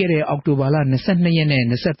ပြီးခဲ့တဲ့အောက်တိုဘာလ22ရက်နဲ့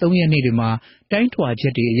23ရက်နေ့တွေမှာတိုင်းထွာချ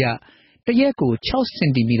က်တွေအရ တရက်ကို6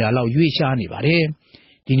စင်တီမီတာလောက်ရွေ့ရှားနေပါ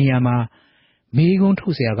တယ်ဒီနေရာမှာမေးခွန်းထု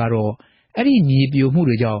တ်เสียကတော့အဲ့ဒီမြေပြိုမှု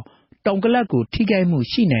တွေကြောင့်တောင်ကလပ်ကိုထိခိုက်မှု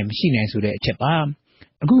ရှိနိုင်မရှိနိုင်ဆိုတဲ့အချက်ပါ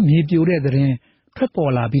အခုမြေပြိုတဲ့သတင်းထွက်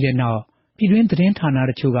ပေါ်လာပြီးတဲ့နောက်ပြည်တွင်းသတင်းဌာ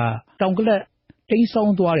နတချို့ကတောင်ကလပ်တိမ်း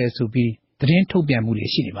ဆောင်းသွားတယ်ဆိုပြီးသတင်းထုတ်ပြန်မှု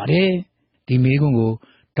တွေရှိနေပါတယ်ဒီမေးခွန်းကို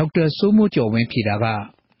ဒေါက်တာစိုးမိုးကျော်ဝင်းဖြေတာက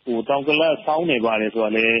တောင်ကလပ်ဆောင်းနေပါတယ်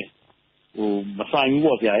ဆိုတာလေမဆိုင်ဘူး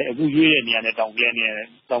ပေါ့ဗျာအခုရွေးတဲ့နေရာနဲ့တောင်ကလပ်နဲ့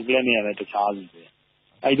လည်း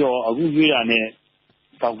တခြားစီပဲအဲ့တော့အခုရွေးတာနဲ့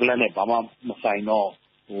တောင်ကလပ်နဲ့ဘာမှမဆိုင်တော့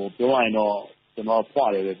ပြောရရင်တော့ကျွန်တော်ဖွာ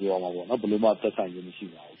တယ်ပဲပြောရမှာပေါ့နော်ဘယ်လိုမှသက်ဆိုင်ခြင်းမရှိ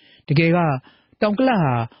ပါဘူးတကယ်ကတောင်က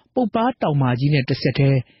လပ်ဟာပုပ်ပါတောင်မာကြီးနဲ့တစ်ဆက်တ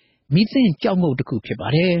ည်းမိသင့်ကြောက်ငုတ်တစ်ခုဖြစ်ပါ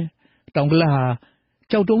တယ်တောင်ကလပ်ဟာ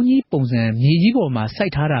ကြောက်တုံးကြီးပုံစံမြေကြီးပေါ်မှာစို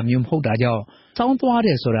က်ထားတာမျိုးမဟုတ်တာကြောင့်စောင်းသွား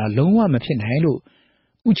တယ်ဆိုတာလုံးဝမဖြစ်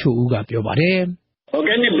နိုင်လို့ဥချိုဦးကပြောပါတယ်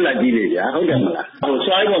organic blood ကြီးတွေဗျာဟုတ်တယ်မလား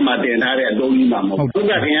soil ပေါ်မှာတင်ထားတဲ့အတုံးကြီးမှာမဟုတ်ဘူး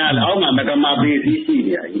ကခင်ဗျာအောက်မှာမကမာပေးစီးရှိ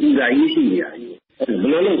နေရတယ်ဥစာကြီးရှိနေရတယ်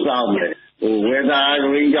ဘယ်လိုလုပ်စားအောင်လဲweather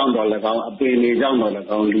rain ကြောင့်တော့လည်းကောင်းအပင်တွေကြောင့်တော့လ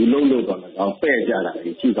ည်းကောင်းလူလုံးလို့တော့လည်းကောင်းပဲ့ကြတာ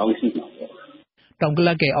ရှိကောင်းရှိမှာပေါ့တောင်ကလ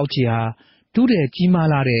ပ်ကဲအောက်ခြေဟာဒုတဲ့ကြီးမား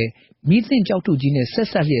လာတဲ့မိသင့်ကြောက်ထုကြီးနဲ့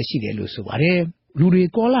ဆက်ဆက်လျက်ရှိတယ်လို့ဆိုပါတယ်လူ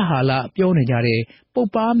တွေကောလာဟာလပြောနေကြတဲ့ပုပ်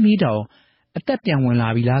ပါမီးတောင်အသက်ပြန်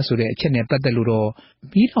ဝင်လာပြီလားဆိုတဲ့အချက်နဲ့ပတ်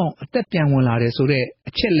သက်လို့တော့မီးတောင်အသက်ပြန်ဝင်လာတယ်ဆို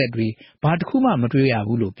တဲ့အချက်လက်တွေဘာတစ်ခုမှမတွေ့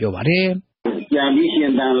ရဘူးလို့ပြောပါ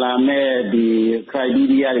တယ်ပြန်ပြီးရှင်တန်လာမဲ့ဒီ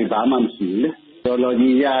criteria တွေဘာမှမရှိဘူးလေ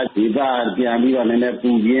geology ရဒီကပြန်ပြီးတော့နည်းနည်းပူ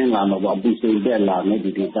ပြင်းလာမှာပေါ့ပူစိမ့်တက်လာ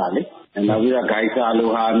မယ်ဒီဒေသလေနောက်ပြီးတော့ဂိုက်စာ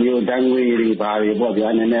လိုဟာမျိုးတန်းငွေတွေဘာတွေပေါ့ဗျာ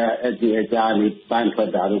နည်းနည်းအကြာလေးပ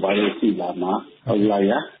န်းထွက်တာတို့ဘာလို့ရှိလာမှာဟုတ်လား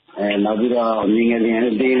ဗျာနောက်ပြီးတော့ငငယ်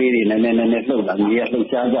လေးအသေးလေးတွေနည်းနည်းလှုပ်လာမြေလှုပ်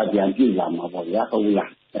ရှားကြပြန်ပြည့်လာမှာပေါ့ဗျာဟုတ်လား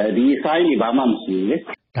ဒီဆိုင်တွေဘာမှမရှိ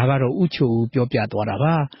ဘူးလေဒါကတော့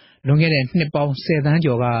ဥချိုဦးပြောပြသွားတာပါလွန်ခဲ့တဲ့နှစ်ပေါင်း10သန်း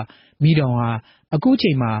ကျော်ကမိတောင်ဟာအခု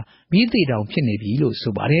ချိန်မှာမီးသေးတောင်ဖြစ်နေပြီလို့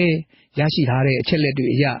ဆိုပါတယ်ရရှိထားတဲ့အချက်လက်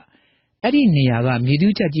တွေအရအဲ့ဒီနေရာကမြေ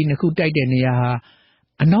တူးချက်ကြီးနှစ်ခုတိုက်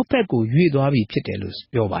တဲ့နေရာဟာအနောက်ဘက်ကိုရွေ့သွားပြီဖြစ်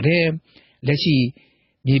တယ်လို့ပြောပါတယ်လက်ရှိ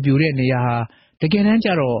မြေပြိုတဲ့နေရာဟာတကယ်တမ်းကျ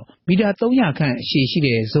တော့မီတာ300ခန့်အရှည်ရှိ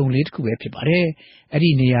တဲ့ဇုံလေးတစ်ခုပဲဖြစ်ပါတယ်အဲ့ဒီ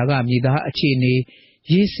နေရာကမြေသားအခြေအနေ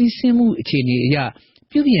ရေစီးဆင်းမှုအခြေအနေအ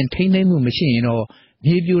ရပြုပြင်ထိန်းသိမ်းမှုမရှိရင်တော့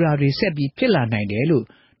မြေပြိုတာတွေဆက်ပြီးဖြစ်လာနိုင်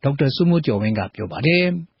တယ်လို့ဒေါက်တာစိုးမိုးကျော်ဝင်းကပြောပါ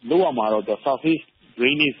တယ်လို့ရမှာတော့ surface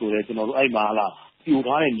drainage ဆိုတဲ့ကျွန်တော်တို့အဲ့မှာလားပြို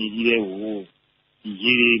ထားတဲ့မြေကြီးတွေ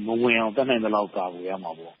ကိုရေတွေမဝင်အောင်တတ်နိုင်တဲ့လောက်ကာကို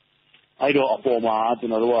ရမှာပေါ့အဲ့တော့အပေါ်မှာကျွ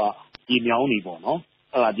န်တော်တို့ကရေမြောင်းနေပေါ့နော်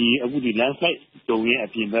အဲ့ဒါဒီအခုဒီ landslide တုံရဲ့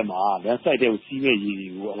အပြင်ဘက်မှာ landslide တွေကိုစီးမဲ့ရေ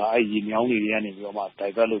တွေကိုဟလာအဲ့ရေမြောင်းတွေကနေပြီးတော့မှ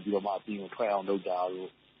divert လုပ်ပြီးတော့မှအပြင်ကိုထွက်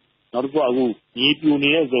အောင်လုပ်တာတို့နောက်တစ်ခုက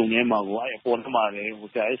အခုရေပြိုနေတဲ့ဇုံထဲမှာကိုအဲ့အပေါ်ထဲမှာလည်း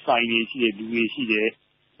ဟိုဆိုင်တွေရှိတယ်လူတွေရှိတယ်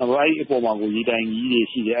နောက်အဲ့အပေါ်မှာကိုရေတိုင်ကြီး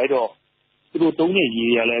တွေရှိတယ်အဲ့တော့သူတို့တုံး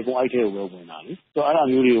တဲ့ရေတွေကလည်းအကုန်အဲ့ထဲကိုပဲဝင်တာလေဆိုတော့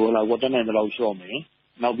အဲ့ဒါမျိုးတွေကိုဟလာကိုတက်နိုင်တဲ့လောက်ရှော့မယ်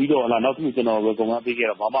နောက်ပြီးတော့ဟလာနောက်တစ်ခုကျွန်တော်ပဲကောင်မပေး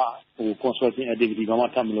ခဲ့တော့ဘာမှဟို construction activity ဘာမှ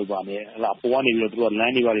ထပ်မလုပ်ပါနဲ့ဟလာပေါ်ကနေပြီးတော့သူတို့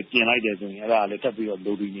land တွေပါပြင်လိုက်တယ်ဆိုရင်အဲ့ဒါလည်းတက်ပြီးတော့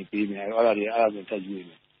loading တွေပေးမယ်အဲ့ဒါတွေအဲ့ဒါဆိုတက်ယူနေ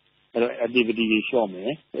မယ်အဲ့တော့ activity တွေရှော့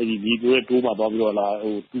မယ်အဲ့ဒီမြေပြိုတဲ့တိုးမှာသွားပြီးတော့ဟလာ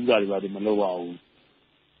ဟိုတူးတာတွေပါမလုပ်ပါ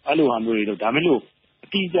ဘူးအဲ့လိုဟာမျိုးတွေတော့ဒါမဲ့လို့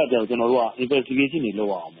အတိအကျတော့ကျွန်တော်တို့က investigation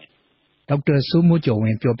တွေလုပ်အောင်မယ်ဒေါက်တာစိုးမိုးကျော်ဝ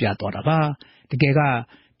င်းပြောပြသွားတာပါတကယ်က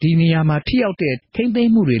ဒီနေရာမှာထိရောက်တဲ့ထိမ့်သိ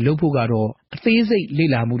မ်းမှုတွေလုပ်ဖို့ကတော့အသေးစိတ်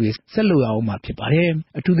လေ့လာမှုတွေဆက်လုပ်အောင်မှာဖြစ်ပါ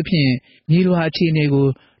တယ်အထူးသဖြင့်မြေလွှာအခြေအနေကို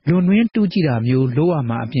လွန်တွင်းတူးကြည့်တာမျိုးလုပ်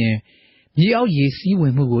ရမှာအပြင်မြေအောက်ရေစီး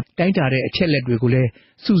ဝင်မှုကိုတိုင်းတာတဲ့အချက်လက်တွေကိုလည်း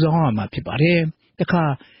စုဆောင်းရမှာဖြစ်ပါတယ်တခါ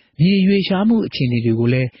မြေရွေရှားမှုအခြေအနေတွေကို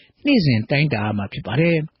လည်းနေ့စဉ်တိုင်းတာရမှာဖြစ်ပါ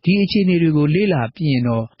တယ်ဒီအခြေအနေတွေကိုလေ့လာပြီးရင်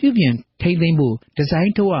တော့ပြုပြင်ထိမ့်သိမ်းဖို့ဒီဇို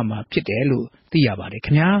င်းထုတ်ရမှာဖြစ်တယ်လို့သိရပါတယ်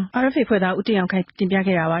ခင်ဗျာ RFA ဖွဲ့သားဦးတင်အောင်ခိုင်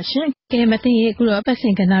တင်ပြခဲ့တာပါရှင်ကဲမသိရင်အခုတော့ပတ်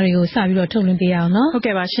စင်ကဏ္ဍတွေကိုစပြီးတော့ထုတ်လွှင့်ပေးအောင်နော်ဟုတ်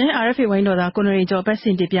ကဲ့ပါရှင် RFA ဝိုင်းတော်သားကိုနရိကျော်ပတ်စ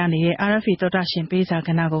င်တင်ပြနေတဲ့ RFA တော်တာရှင်ပေးစာက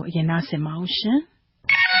ဏ္ဍကိုအရင်နှာစင်ပါ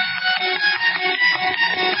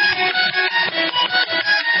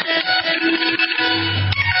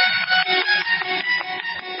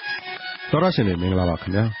ရှင်တွေမင်္ဂလာပါ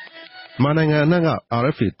ခင်ဗျာမြန်မာနိုင်ငံအနှံ့က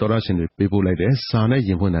RFA တော်ရရှင်တွေပေးပို့လိုက်တဲ့စာနဲ့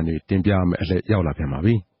ရင်ဖွင့်တံတွေတင်ပြမယ်အလှည့်ရောက်လာပြန်ပါ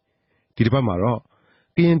ပြီဒီတစ်ပတ်မှာတော့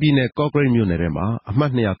ကရင်ပြည်နယ်ကော့ကရိတ်မြို့နယ်ထဲမှာအမှ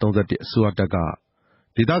တ်231အစိုးရတပ်က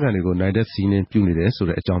ဒေသခံတွေကိုနိုင်တဲ့စီးနှင်းပြုနေတယ်ဆို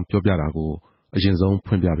တဲ့အကြောင်းပြောပြတာကိုအရင်ဆုံး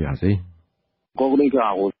ဖွင့်ပြပါရစေကော့ကရိတ်က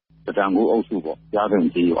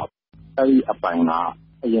ဟိုတံကူအုပ်စုပေါ့ကြားတွင်ကြီးပါအဲ့ဒီအပိုင်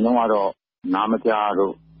ကအရင်တော့ကတော့နာ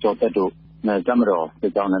မကြားတို့ကြော်တက်တို့နဲ့တမတော်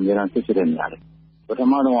စစ်ကြောင်းနဲ့အများအားဖြစ်တဲ့နေရာတွေပ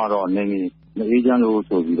ထမတော့ကတော့နေမအေးချမ်းလို့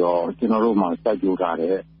ဆိုပြီးတော့ကျွန်တော်တို့မှစိုက်ပျိုး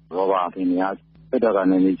ထားတဲ့ရောဘာအင်းများစစ်တပ်က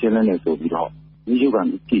နေနေချင်းနဲ့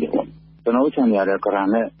ဆိုပြီးတော့ဒီရုပ်ကံကြည့်တယ်ပေါ့ကျွန်တော်တို့ခြံရတဲ့က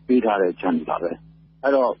ရန်နဲ့ပေးထားတဲ့ခြံ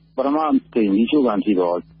တွေပါပဲအဲ့တော့ပထမချိန်ဒီရုပ်ကံကြ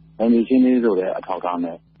ည့်တော့နေချင်းလေးဆိုတဲ့အထောက်အ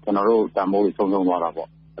ထားနဲ့ကျွန်တော်တို့တံမိုးတွေဆုံးသွားတာပေါ့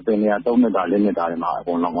အပင်တွေက3 နှစ်တာ4 နှစ်တာတွေမှာ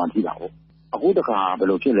အကုန်လောင်ဝမ်းထိတာပေါ့အခုတခါ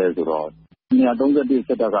ဘယ်လိုဖြစ်လဲဆိုတော့231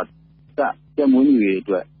စစ်တပ်ကတက်မွေးမြူရေး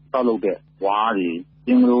အတွက်တောက်လုပ်တဲ့ဝါး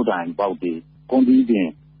တွေကျင်းလို့တိုင်ပေါက်တွေကွန်ပီး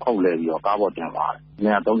ပင်ခုတ်လဲပြီးတော့ကားပေါ်တင်သွားတယ်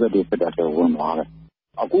231စစ်တပ်တွေဝင်သွား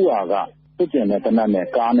တယ်အခုကစစ်ကျင်တဲ့တနက်နဲ့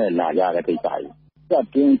ကားနဲ့လာကြတဲ့ကိစ္စကြီး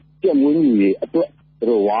တက်တင်းကျက်မွေးမြူရေးအတွက်သူ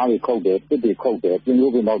တို့ဝါးတွေခုတ်တယ်တစ်တွေခုတ်တယ်ကျ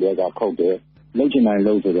င်းလို့ပင်ပေါက်တွေကခုတ်တယ်လှုပ်ချင်တို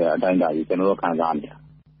င်းလှုပ်ဆိုတဲ့အတိုင်းအတာကြီးကျွန်တော်တို့ခံစားနေတာ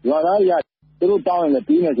ရွာသားတွေကသူတို့တောင်းရင်လ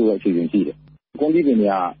ည်းပြီးမယ်ဆိုတဲ့အချိန်ရှိတယ်ကွန်ပီးပင်တွေက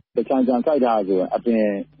တချမ်းချမ်းစိုက်ထားဆိုရင်အပင်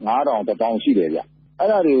9000 1000ရှိတယ်ဗျ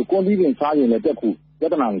အဲ့ဒါတွေကိုကွန်ပီးပင်စားရင်လည်းတက်ခုပြ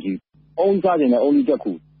ဿနာမရှိဘူးအုံးစားရင်လည်းအုံးကြီး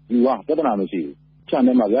တက်ခုယူပါပြဿနာမရှိဘူးခြံ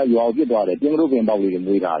ထဲမှာဗျာရွာကိုပြစ်သွားတယ်ကျင်းလို့ပင်ပေါက်လေးတွေ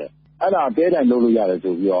မွေးထားတယ်အဲ့ဒါတဲတိုင်လုပ်လို့ရတယ်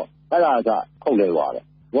ဆိုပြီးတော့အဲ့ဒါကခုတ်လဲသွားတယ်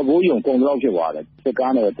ဝဘိုးယုံကုန်တော့ဖြစ်သွားတယ်စစ်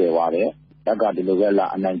ကားနဲ့တည်သွားတယ်တက်ကဒီ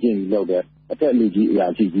လိုပဲလာအနိုင်ကျင့်ပြီးလုပ်တယ်အထက်လူကြီးအ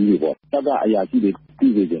ရာရှိကြီးတွေပေါ့တက်ကအရာရှိ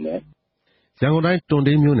တွေပြီးနေတယ်ရန်ကုန်တို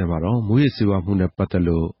င်းတွန်တေးမြို့နယ်မှာတော့မူရစ်စေဝါမှုနဲ့ပတ်သက်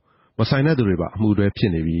လို့မဆိုင်တဲ့သူတွေပါအမှု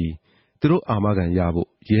တွဲဖြစ်နေပြီးသူတို့အာမခံ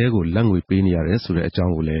ရဖို့ရဲကိုလက်ငွေပေးနေရတယ်ဆိုတဲ့အကြော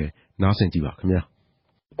င်းကိုလည်းနားဆင်ကြည့်ပါခင်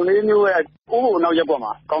ဗျာတွန်တေးမြို့ရဲ့အိုးဘိုနောက်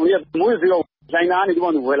ရက်ပေါ်မှာကောင်လေးမူရစ်စေဝါလို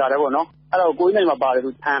င်းနာနေဒီပေါ်သူဝယ်လာတယ်ပေါ့နော်အဲ့တော့ကိုင်းနိုင်မှာပါ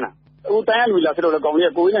တယ်သူထမ်းတာဟိုတိုင်းရလူလာဖြစ်တော့လေကောင်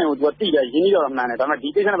လေးကိုင်းနိုင်ကိုသူကတိတယ်ရင်းနှီးတော့မှန်တယ်ဒါပေ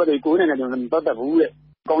မဲ့ဒီကိစ္စနဲ့ပတ်သက်ပြီးကိုင်းနိုင်တယ်ကျွန်တော်မပတ်သက်ဘူး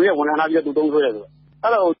တဲ့ကောင်လေးကဝန်ထမ်းထားပြီးသူသုံးဆွဲတယ်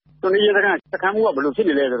ဆိုတော့အဲ့တော့တွန်တေးရဲစခန်းမှုကဘယ်လိုဖြစ်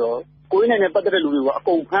နေလဲဆိုတော့ကိုင်းနိုင်နဲ့ပတ်သက်တဲ့လူတွေက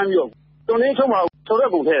အကုန်ဖမ်းပြီးတော့တွန်တေးချုံမှာဆိုတော့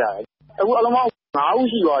ကုန်ထည့်တာအခုအလုံးပေါင်း9ဦး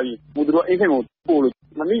ရှိသွားပြီသူတို့အိမ်ခင်ကိုပို့လို့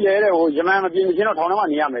မမိလဲတဲ့ဟိုရမန်မပြင်းမချင်းတော့ထောင်ထဲ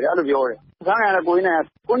မှာနေရမယ်တဲ့အဲ့လိုပြောတယ်စခန်းကလည်းကို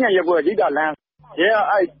င်းနိုင်ရက်ကွက်ဒိတာလ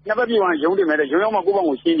မ်းရဲအဲ့နှစ်ပတ်ပြည့်ဝင်ရုံးတင်မယ်တဲ့ရုံးရောက်မှကိုယ့်ဘောင်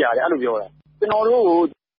ကိုရှင်းကြတယ်အဲ့လိုပြောတာကျွန်တော်တို့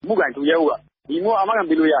ကိုမှုကန်သူရဲဟုတ်ကဒီမျိုးအမှန်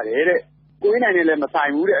ကန်ပြလို့ရတယ်တဲ့ကိုင်းနိုင်နဲ့လည်းမဆို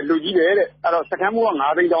င်ဘူးတဲ့အလူကြီးပဲတဲ့အဲ့တော့စခန်းမှုက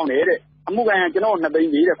9 သိန်းတောင်းတယ်တဲ့အမှုကန်ကကျွန်တော်2 သိ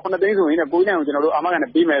န်းပေးတဲ့9 သိန်းဆိုရင်လည်းကိုင်းနိုင်ကိုကျွန်တော်တို့အမှန်ကန်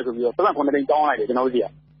နဲ့ပေးမယ်ဆိုပြီးတော့ပတ်စံ9 သိန်းတောင်းလိုက်တယ်ကျွန်တော်တို့စီ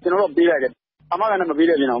ကကျွန်တော်တို့ပေးလိုက်တယ်အမှန်ကန်နဲ့မပေး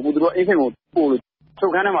တဲ့ပြင်တော့သူတို့အိမ်ခင်ကိုပို့လို့ချု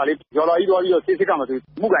ပ်ခန်းထဲမှာလေရော်လာကြီးသွားပြီးတော့စစ်ကမှဆို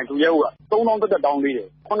မှုကန်သူရဲဟုတ်က3000တက်တောင်းပေးတယ်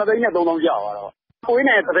9 သိန်းနဲ့3000ကြာသွားတော့ကို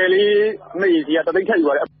င်းနိုင်တဲ့လေးမေးစီက3 သိန်းထက်ယူ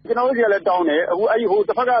သွားတယ်ကျွန်တော်တို့စီကလည်းတောင်းတယ်အခုအဲ့ဒီဟိုတ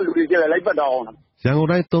စ်ဖက်ကလူတွေစီကလည်းလိုက်ပတ်တောင်းအောင်ရန်ကုန်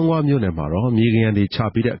တိုင်းသုံးဝမြို့နယ်မှာတော့မြေကရန်တွေချ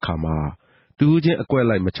ပေးတဲ့အခါမှာတူးချင်း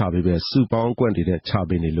အကွက်လိုက်မချပေးပဲစုပေါင်းအကွက်တွေ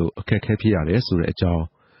နဲ့ချပေးနေလို့အခက်အခဲဖြစ်ရတယ်ဆိုတဲ့အကြော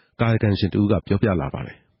င်းကာယကံရှင်တူကပြောပြလာပါတ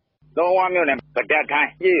ယ်သုံးဝမြို့နယ်ဗတက်ခို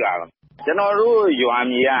င်းပြေးရွာကျွန်တော်တို့ရွာ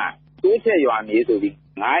မြေကတိုးချက်ရွာမြေဆိုပြီး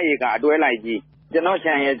9 ဧကအတွဲလိုက်ကြီးကျွန်တော်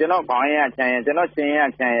ခြံရယ်ကျွန်တော်ခေါင်းရခြံရယ်ကျွန်တော်ရှင်ရ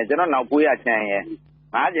ခြံရယ်ကျွန်တော်နောက်ပွေးရခြံရယ်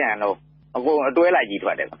9 ခြံလုံးအကုန်အတွဲ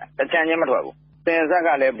လိုက်ကြီးထွက်တယ်ခင်ဗျတစ်ခြံချင်းမထွက်ဘူးစင်ဆက်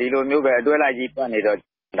ကလည်းဒီလိုမျိုးပဲအတွဲလိုက်ကြီးထွက်နေတော့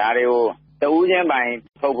ဒါတွေကိုတဦးချင်း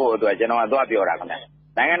ပိုင်ထုတ်ဖို့အတွက်ကျွန်တော်ကသွားပြောတာ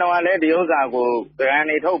ခင်ဗျနိုင်ငံတော်ကလည်းဒီဥစ္စာကိုဂ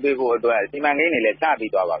ရန်တွေထုတ်ပေးဖို့အတွက်စီမံကိန်းတွေလည်းချ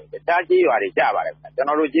ပြီးသွားပါပြီတခြားကြီးရွာတွေကြပါတယ်ခင်ဗျ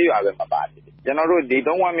ကျွန်တော်တို့ကြီးရွာပဲမပါဘူး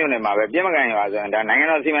ကျွန်တော်တို့ဒီသုံးဝမြို့နယ်မှာပဲပြင်းမကန်ရွာဆိုရင်ဒါနိုင်ငံ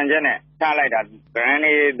တော်စီမံချက်နဲ့ချလိုက်တာဂရန်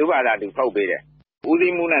တွေသူ့ဘာသာသူထုတ်ပေးတယ်ဦး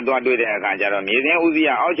စီးမှုနဲ့သွားတွေ့တဲ့အခါကျတော့မြေစင်းဦးစီးက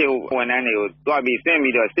အောက်ခြေဝန်ထမ်းတွေကိုသွားပြီးဆ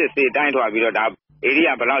င့်ပြီးတော့စစ်စေးတိုင်းထွာပြီးတော့ဒါ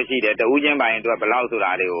ဧရိယာဘယ်လောက်ရှိတယ်တဦးချင်းပိုင်အတွက်ဘယ်လောက်ဆိုတာ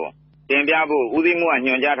တွေကိုတင်ပြဖို့ဦးစီးမှုက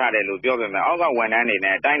ညွှန်ကြားထားတယ်လို့ပြောပေမဲ့အောက်ကဝန်ထမ်းတွေ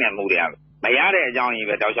နဲ့တိုင်းနယ်မှုတွေကမရတဲ့အကြောင်းကြီး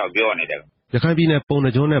ပဲတောက်လျှောက်ပြောနေတယ်ရခိုင်ပြည်နယ်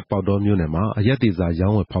ပုံနှကျွန်းနဲ့ပေါက်တော်မြို့နယ်မှာအရက်ဒေသရော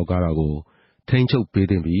င်းဝယ်ဖောက်ကားတာကိုထိန်းချုပ်ပေး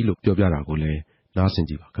တင်ပြီလို့ပြောပြတာကိုလည်းနား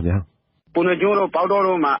ဆင်ကြည့်ပါခင်ဗျာပုံနှကျွန်းတို့ပေါက်တော်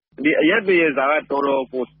တို့မှာဒီအရက်ဒေသ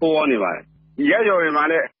ကတော်တော်ကိုပေါ်နေပါတယ်ရက်ကျော်ရင်မှ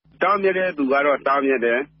လည်းတောင်းမြတဲ့သူကတော့တောင်းမြ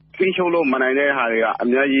တယ်ထိန်းချုပ်လို့မနိုင်တဲ့ဟာတွေက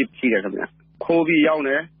အများကြီးရှိတယ်ခင်ဗျာခိုးပြီးရောက်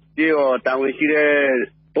တယ်ဒီတော့တာဝန်ရှိတဲ့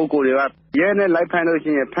ပုဂ္ဂိုလ်တွေကရဲနဲ့လိုက်ဖ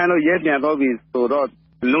မ်းလို့ရှိရင်ဖမ်းလို့ရဲပြန်တော့ပြီ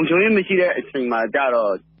ဆိုတော့လုံခြုံရေးမရှိတဲ့အချိန်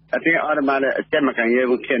မှာကြတော့အတင်းအားဓမ္မနဲ့အချက်မခံရဲ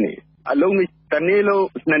ဘူးဖြစ်နေအလုံးတစ်နေ့လုံး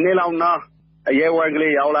2 နေ့လောက်နာအရဲဝိုင်းက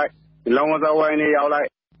လေးရောက်လိုက်လောင်ဝစားဝိုင်းလေးရောက်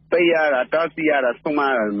လိုက်ပိတ်ရတာတားဆီးရတာဆုံးမ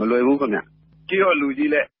ရမလွယ်ဘူးခင်ဗျကြ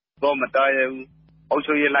ည့်တော့လူကြီးလက်တော့မတားရဘူးအုပ်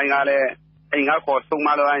ချုပ်ရေးလိုင်းကလည်းအိမ်ကခေါ်ဆုံး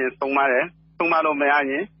မလို့ရရင်ဆုံးမတယ်ဆုံးမလို့မရ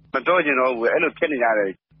ရင်မတော့ကျင်တော့ဘူးအဲ့လိုဖြစ်နေရ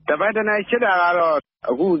တယ်တပတ်တနေ့ရှစ်တာကတော့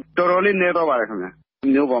အခုတော်တော်လေးနေတော့ပါတယ်ခင်ဗျ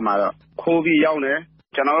မျိုးပေါ်မှာတော့ခိုးပြီး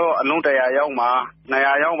ရောက်နေကျွန်တော်တို့အလုံး100ရောက်မှာ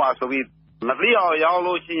200ရောက်မှာဆိုပြီးမသိအောင်ရောက်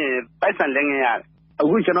လို့ရှိရင်ပိုက်ဆံလက်ငင်းရတယ်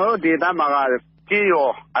အခုကျွန်တော်တို့ဒေသမှာကကြေးရော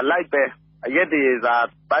အလိုက်ပဲအရက်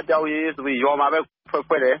တွေသာပတ်ကြောက်ရေးဆိုပြီးရောမှာပဲ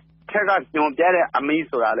ဖွဲ့တယ်ထက်ကညွန်ပြတဲ့အမီး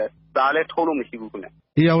ဆိုတာလဲဒါလည်းထိုးလို့မရှိဘူး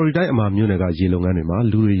ခင်ဗျအေယာဝတီတိုင်းအမှာမြို့နယ်ကရေလုပ်ငန်းတွေ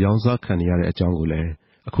မှာလူတွေရောင်းစားခံနေရတဲ့အကြောင်းကိုလည်း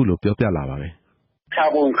အခုလိုပြောပြလာပါ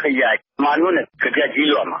တယ်ချပုံခရိုင်မာလို့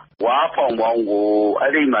နဲ့ကြက်ကြီးရွာမှာဝါဖောင်ပေါင်း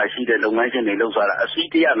ကိုအဲ့ဒီမှာရှိတဲ့လုပ်ငန်းရှင်တွေလှုပ်ရှားတာအစီ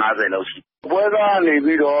150လောက်ရှိပွဲသားနေ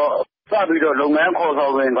ပြီးတော့စပြီးတော့လုပ်ငန်းခေါ်ဆော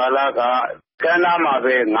င်ဝင်ကာလကကမ်းနား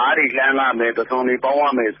မှာပဲငါးတွေလှမ်းလာမယ်တစုံတွေပေါင်း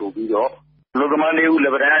ရမယ်ဆိုပြီးတော့လူကမန်းလေးဦးလ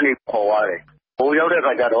က်ပံကနေခေါ်ရတယ်ဟိုရောက်တဲ့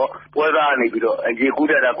ခါကျတော့ပွဲသားနေပြီးတော့ရေ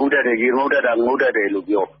ကူးတက်တာကူးတက်တယ်ရေငုတ်တက်တာငုတ်တက်တယ်လို့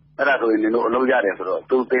ပြောအဲ့ဒါဆိုရင်လည်းအလုပ်ရတယ်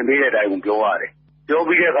ဆိုတော့သူတင်ပေးတဲ့အတိုင်းကိုပြောရတယ်ပြော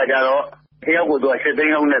ပြီးတဲ့ခါကျတော့တယောက်ကိုသူက7 သိ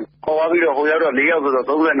န်းလုံးနဲ့ခေါ်သွားပြီးတော့ဟိုရောက်တော့4 ယောက်ဆိုတော့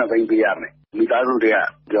32 သိန်းပေးရမယ် မိသားစုတွေက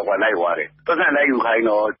ကြောက်လိုက်သွားတယ်ပတ်စံလိုက်ယူခိုင်း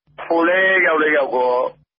တော့ဖိုးလဲရောက်ကို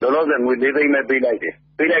လောလောဆယ်ငွေ4သိန်းပဲပေးလိုက်တယ်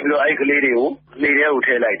ပေးလိုက်ပြီးတော့အဲ့ကလေးတွေကိုနေထဲကိုထ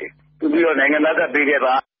ည့်လိုက်တယ်ပြီးတော့နိုင်ငံသားကပေးခဲ့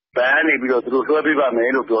ပါဘဏ်ကနေပြီးတော့သူတို့လွှဲပေးပါမယ်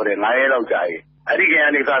လို့ပြောတယ်9ရက်လောက်ကြာရင်အဲ့ဒီက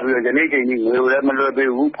နေစပြီးတော့ယနေ့ချိန်ကြီးငွေလည်းမလွှဲ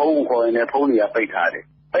ပေးဘူးဖုန်းကိုခေါ်ရင်လည်းဖုန်းတွေကပိတ်ထားတယ်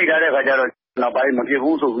ပိတ်ထားတဲ့ခါကျတော့နောက်ပိုင်းမဖြစ်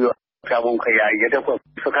ဘူးဆိုပြီးတော့ဖြာပုံခရိုင်ရက်တဲ့ခွက်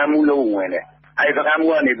စကန်မှုလုံးဝင်တယ်အဲ့စကန်မှု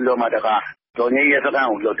ကနေပြီးတော့မှတခါဒေါ်ငင်းရဲ့စကန်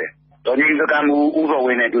ကိုလွတ်တယ်ဒေါ်ငင်းစကန်မှုဥစော်ဝ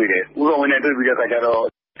င်းနဲ့တွေ့တယ်ဥစော်ဝင်းနဲ့တွေ့ပြီးတဲ့ခါကျတော့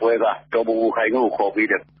ဘွဲကတော်ဘူခိုင်ကိုခေါ်ပြီး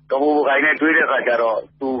တယ်တော်ဘူခိုင်နဲ့တွေ့တဲ့ခါကျတော့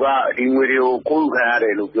သူကဒီငွေတွေကိုကိုယ်ခံရတ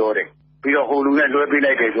ယ်လို့ပြောတယ်ပြီးတော့ဟိုလူနဲ့လွှဲပေး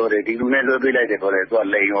လိုက်တယ်ပြောတယ်ဒီလူနဲ့လွှဲပေးလိုက်တယ်ပြောတယ်သူက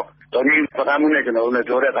လိန်ရောဒေါ်ငင်းစကန်မှုနဲ့ကျွန်တော်တို့နဲ့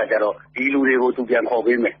ပြောတဲ့ခါကျတော့ဒီလူတွေကိုသူပြန်ခေါ်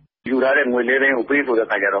ပေးမယ်ယူထားတဲ့ငွေ4သိန်းကိုပေးဆိုတဲ့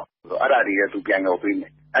ခါကျတော့အဲ့ဒါတွေလည်းသူပြန်ခေါ်ပေးမ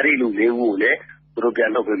ယ်အဲ့ဒီလူ4ဦးကိုလည်းသူတို့ပြန်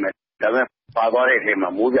လုပ်ပေးမယ်ဒါပေမဲ့ပါသွားတဲ့အချိန်မှာ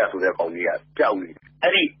မိုးပြဆိုတဲ့ကောင်ကြီးကကြောက်နေတယ်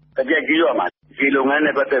အဲ့ဒီကြက်ကြီးရောမှာရေလုံငန်း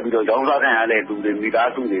နဲ့ပတ်သက်ပြီးတော့ရောင်းစားခံရတဲ့လူတွေမိသား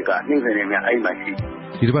စုတွေကနှိမ့်စင်နေများအဲ့မှာရှိ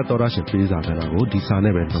ဒီတစ်ပတ်တော်ရရှင်ပေးစာတဲ့ကိုဒီစာ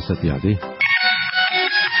နဲ့ပဲနှုတ်ဆက်ပြရစီ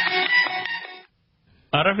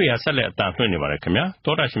RFA ဆက်လက်အတန်လွှင့်နေပါတယ်ခင်ဗျာ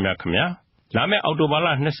တော်ရရှင်များခင်ဗျာလာမယ့်အောက်တိုဘာလ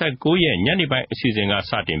29ရက်ညနေပိုင်းအစီအစဉ်က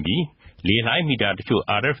စတင်ပြီးလေလှိုင်းမီတာတချို့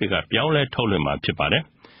RFA ကပြောင်းလဲထုတ်လွှင့်မှာဖြစ်ပါတယ်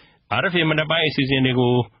RFA မနက်ပိုင်းအစီအစဉ်တွေ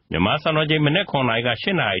ကိုမြန်မာစံတော်ချိန်မနက်9:00နာရီက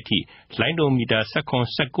8:00နာရီအထိလိုင်းဒုံမီတာ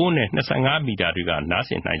16နဲ့25မီတာတွေကနားဆ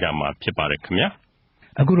င်နိုင်ကြမှာဖြစ်ပါတယ်ခင်ဗျာ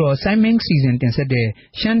အခုတော့ Simon Season တင်ဆက်တဲ့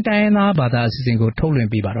ရှမ်းတိုင်းသားဘာသာအစီအစဉ်ကိုထုတ်လွှင့်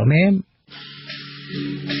ပေးပါတော့မယ်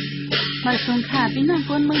มาส่งค่ะพี่น้องค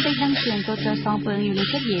นเมืองได้ยังเสียงตัวจะ2เปิงอยู่ใน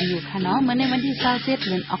เขตเย็นอยู่ค่ะเนาะเมื่อในวันที่27เ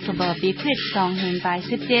ดือนออกตุลาปีคริสต์2แห่งปลาย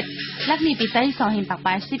17ลักนี้ปีใต้2แห่งปากป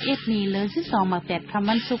ลาย11นี้เลย12มา8คำ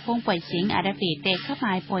วันสุขพงปล่อยสิงอาราเฟเตเข้าหม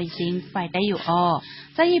ายปล่อยสิงฝ่ายได้อยู่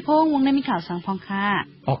ใจฮีพงวงในมีข่าวสังพองค่ะ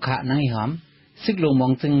ออกค่ะนางอีหอมซึกลงมอ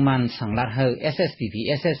งจึงมันสั่งรัดเฮอ SSPP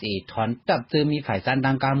SSA ถอนตับเจอมีฝ่ายการท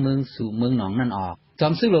างการเมืองสู่เมืองหนองนั่นออกจอ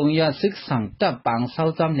มซึกลงยอดซึกสั่งตับปางเศร้า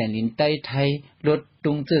จอมแหลนลินใต้ไทยรถ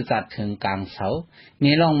ตุงจื้อจัดถึงกลางเสา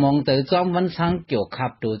นี่ลองมองเจอจอมวันสังเกี่ยวขั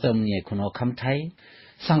บตัวจมเนี่ยคุณโอคำไทย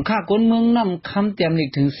สังฆากนเมืองนำคำเตรียมลิก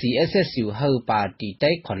ถึง CSS อยู่เฮอป่าตีใต้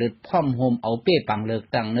ขอเลือดพร้อมโฮมเอาเป้ปังเลิก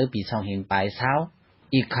ตั้งเนื้อปี2เห็นปลายเช้า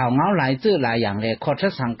อีกข่าวเงาหลายจื้อหลายอย่างแลขอทั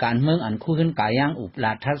ศสั่งการเมืองอันคู่ขึ้นกายย่างอุบล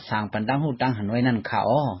าทัศสั่งปันตั้งหูตั้งหันไว้นั่นค่ะ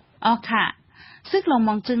ค่ะซึกลงม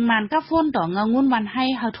องจึงมันก็ฟ้นต่อเงางุ่นวันให้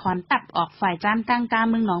เฮาถอนตับออกฝ่ายจานกลางกา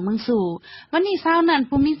เมืองหนองเมืองสู่วันนี้เช้านั้น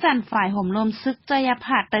ภูมิจันทร์ฝ่ายห่มลมซึกใจยผ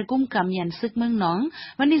าดไตกุ้มกำยันซึกเมืองหนอง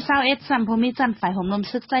วันนี้21สัมภูมิจันทร์ฝ่ายห่มลม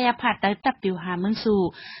ซึกใจยผาดไตตับปิวหาเมืองสู่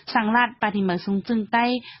สังลาดปฏิเมืองสูงจึงใต้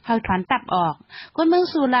เฮาถอนตับออกคนเมือง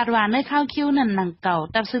สู่ลาดว่าในข้าวคิ้วนั่นหนังเก่า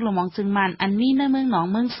ตับซึกลงมองจึงมันอันมีในเมืองหนอง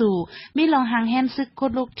เมืองสู่มีลองหางแห่นซึกโค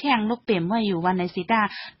ตรลูกแท่งลูกเปี่ยมไว้อยู่วันในสิดา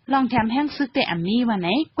ลองแถมแห้งซึกแต่อันมีวันไหน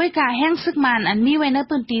ก้วยกาแห้งซึกมันอันมีไว้ใน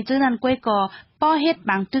ปืนตีจื้อนั้นก้วยกอป้อเฮ็ด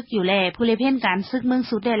บางตึกอยู่แลผู้เลเพ่นการซึกเมือง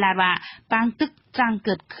สุดได้ลาดว่าบางตึกจังเ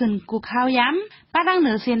กิดขึ้นกูข้าวย้ำป้าดังเห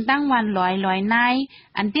นือเซียนตั้งวันลอยนาย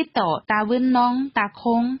อันติดต่อตาเว้นน้องตาค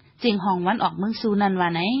งจิงห้องวันออกเมืองสูนั้นว่า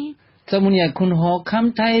ไหนสมุนยาคุณหอค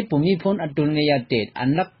ำไทยปุมิพลอดุลยเดชอัน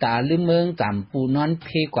รับตาลืมเมืองจำปูนอนเพ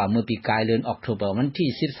กว่าเมื่อปีกายเดือนออกตุลาวันที่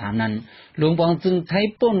13นั้นหลวงปองจึงไทย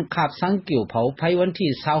ป้นขับสังเกี่ยวเผาไฟวันที่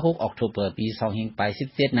26ออกตุลาปี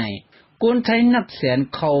2517ในคนไทยนับแสน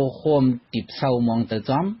เข้าโฮมติบเศร้ามองแต่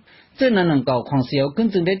จอมเจ้านั้นเก่าของเสียวขึ้น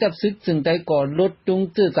จึงได้ดับซึกจึงได้ก่อรถตุง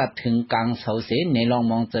จื้อจัดถึงกลางเสาเสในลอง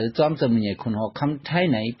มองเจอจอมสมุนใหญ่คุณหอคำไทย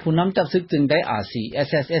ไหนผู้นำจับซึกจึงได้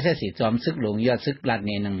RCSS จอมซึกหลวงยอดซึกลาดเน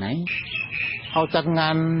นังไหนเอาจัดงา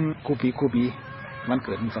นคูปีมันเ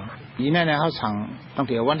กิดจริงๆปีนี้เนี่ยเขาสั่งตั้งแ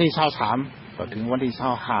ต่วันที่23ก็ถึงวันที่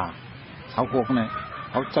26เนี่ย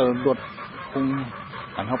เขาเจอรถพุ่ง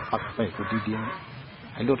กันเขาปักไปกูดี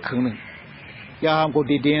ๆให้รถครึ่งหนึ่งยามกู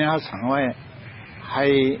ดีๆนะเขาสั่งไว้ให้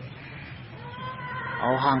เอ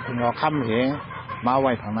าหางคุณหอค่ำเหมาไ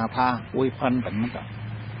ว้ทางนาพาอุ้ยพันแบบนั้นก็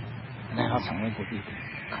ได้เขาสั่งไว้กูดี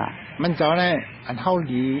ๆค่ะมันเจ้าเนี่ยอันเท่า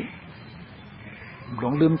ดีหล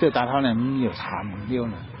งลืมเจอตาเท่านั้นมันอยู่3เดียว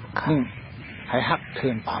นะให้ฮักเทิ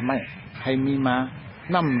นป่าไม้ให้มีมา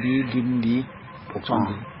น้ำดีดินดีปกช่อง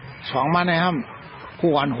ดี2มาเนี่ยครับผู้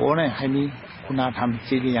วันโหเนี่ยให้มีคุณธรรมจ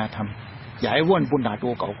ริยธรรมอย่าให้ว่นปุ่นด่าตั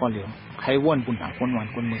วเก่าก็เหลียวให้ว่นปุ่นด่าคนวัน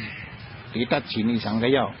คนมือหรือตัดฉีนอีสังได้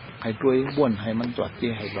ยาวให้ด้วยว่นให้มันจอดเจี๊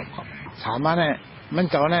ยให้หลบเขา3มาเนี่ยมัน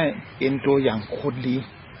เจ้าเนี่ยเป็นตัวอย่างคนดี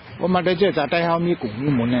ว่ามาได้เจอจากใต้เขามีกลุ่มมี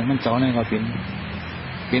หมุนเนี่ยมันเจ้าเนี่ยเขาเ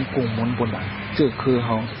ป็นกลุ่มหมุนปุ่นด่าเจอคือเข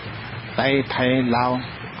าไต้ไทยลาว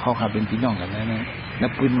เขาค่ะเป็นพี่น้องกันนะเนี่ยนั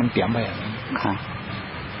บปืนมันเตรียมไปอย่างนี้ค่ะ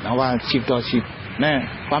แล้วว่า10 ต่อ 10แน่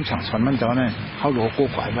ความสั่งสอนมันเจ้าเนี่ยเขาโลโก้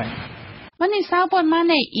ขวายไว้ วันนี้เช้าปนมา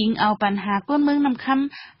ในอิงเอาปัญหาก้นเมืองนำค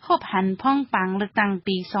ำคบหันพ่องปังเลือกตั้ง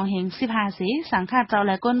ปี2015สิสังฆาเจ้าแ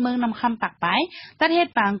ละก้นเมืองนำคำปักไปประเทศ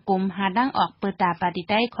ปางกลุ่มหาดังออกเปิดตาปฏิ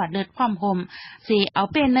ได้ขอดเลือดพร้อมห่มสิเอา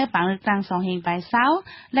เป็นเนื้อปังเลือกตั้ง2000ไปเช้า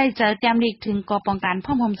ไล่เจอเตรียมลีกถึงกอป้องกันพ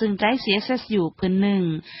ร้อมห่มจึงใจ CSSU ปืน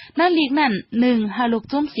1นั่นลีกนั้น1หาลูก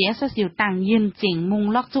จุ้ม CSSU ต่างยืนจริงมุง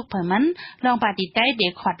ล็อกจุกเผมันลองปฏิได้เด็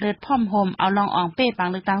กขอดเลือดพร้อมห่มเอาลองอองเป้ปัง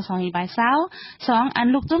เลือกตั้ง2000ไปเช้า2อัน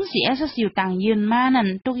ลูกจุ้ม CSSU ต่างยืนมานั่น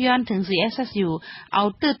ทุกย้อนถึง CSSU เอา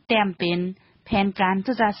ตึดแต้มเป็นแผนการจ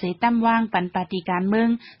ะเสตั้มวางปันปฏิการเมือง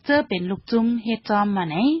เจอเป็นลูกจุ้มเฮ็ดจอมมา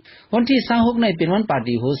ไหนวันที่26ในเป็นวันปาร์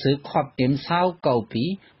ตี้โฮสึครอบเต็ม29ปี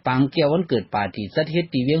ปางเกี่ยววันเกิดปาร์ตี้จัดเฮ็ด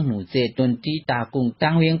ที่เวียงหูเจดนตรีตากุง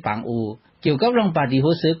ตั้งเวียงปางอูเกี่ยวกับรองปาร์ตี้โฮ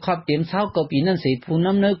สึครอบเต็ม29ปีนั้นสิผู้น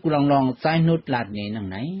ำเนกุลองใจนุดลาดนี่นัง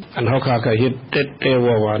ไหนอันเฮาคาก็เฮ็ดเต็ดเต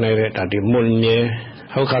ว่าในตาที่มนเย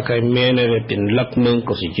เฮาคาก็แม่ในเป็นหลักเมือง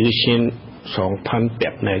ก็สิจื้อชิน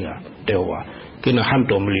2008นี่ก็เดียวว่าคือหัน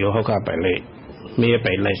ตัวมเหลียวเขาก็ไปเลยเมียไป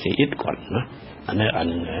ไล่เสียอิดก่อนนะอันนี้อัน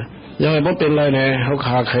นึงนะยังไงบ่เป็นไรนะเขาข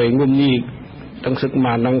าใครงุ่มยี่ตั้งศึกม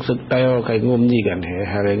าตั้งศึกเต้าใครงุ่มยี่กันให้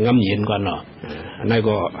อะไรงำเย็นก่อนเนาะอันนี้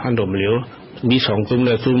ก็หันตัวมเหลียวมี2ซุ้มเ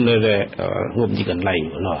ลยซุ้มเลยงุ่มยี่กันไล่อ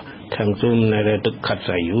ยู่เนาะทางซุ้มในตึกขัดใ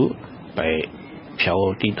ส่อยู่ไปเผา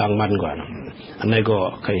ที่ตั้งมันก่อนอันนี้ก็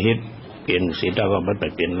ใครเฮ็ดเปลี่ยนเสียดก็มันไป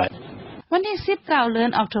เปลี่ยนไรวันที่19เดือน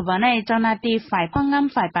ออกตุลาในเจ้าหน้าที่ฝ่ายป้องง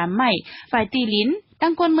ำฝ่ายป่าไม้ฝ่ายตีลิ้นตั้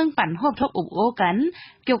งกวนเมืองปั่นโฮบทบอุบโอกัน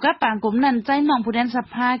เกี่ยวกับปางกลุ่มนั้นใจน้องผู้แทนส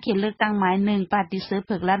ภาเขตเลือกตั้งหมาย1ปฏิเสธเ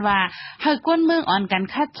ผกลัดว่าเฮากวนเมืองอ่อนกัน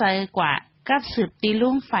คัดใจกว่ากับสืบตี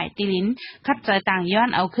ลุ่มฝ่ายตีลิ้นคัดใจต่างย้อน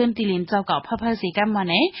เอาขึ้นตีลิ้นเจ้าเก่าพระภาษีกรรมวันไ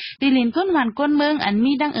หนตีลิ้นก้นวันก้นเมืองอัน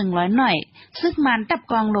มีดังร้อยหน่อยซึกมันตับ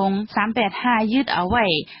กองลง385ยืดเอาไว้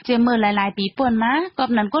เจเมื่อหลายๆปีป่วนมากอบ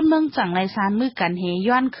นั้นก้นเมืองจังไรซานมือกันเฮ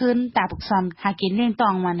ย้อนขึ้นตาปุกซอมหากินเลี้ยงตอ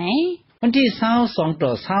งวันไหนวันที่22ต่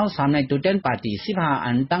อ23ในตัวแทนปาร์ตี้15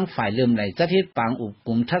อันตั้งฝ่ายเริ่มไหลจัดเฮ็ดปางอุปก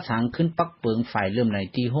ลุ่มทัศางขึ้นปักเปิงฝ่ายเริ่มไหล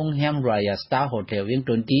ที่โรงแรม Royal Star Hotel เวียง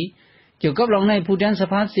ตนตีเกี่ยวกับรองในผู้แทนส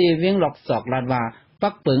ภาเสเวียงหลอกศอกลาดว่าปั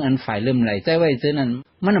กเปิงอันฝ่ายเริ่มไหลใจไว้เจอนั้น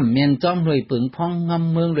มันแม่นจ้อมรวยเปิงพ้องง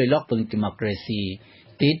ำเมืองรวยลอกเปิงดิโมคราซี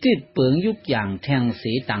ตีติดเปิงยุกอย่างแทง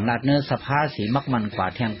สีต่างลาดเนื้อสภาสีมักมันกว่า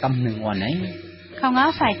แทงกำ1วันไหนเขาง้า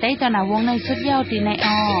ฝ่ายใต้ตนาวงในชุดเย้าตีใน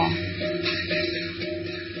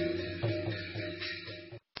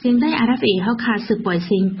เสียงได้ RFA เฮาขาดสืบปล่อย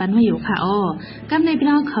สิ่งปันมาอยู่ค่ะกำในพี่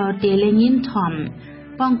น้องเขาเตเลยินถ่อม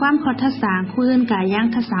ปองความขอทัศางคุยกันกายย่าง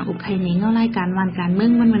ทัศางอุภัยนี้เงารายการวันการเมือ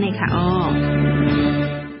งวันในค่ะเ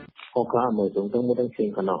ฮาขามาส่งทั้งหมดทั้งสิ่ง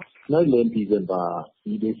กันเนาะน้อยเริ่มที่กันว่า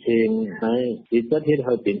มีได้เสียงให้ที่ประเทศเฮ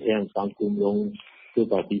าเป็นแห่งสังคมลงคือ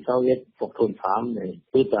ว่าปี21ปกทน3นี่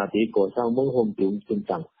คือตาที่ก่อสร้างเมืองโฮมจุงจุง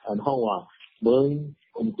จังอันห้องว่าเมือง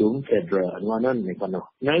โฮมจุงเฟดเรลอันว่านั่นนี่กันเนาะ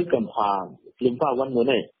ในกำพาลืมว่าวันมื้อ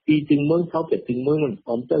นี้ปีจึงเมืองเขาเป็นจึงเมืองมันต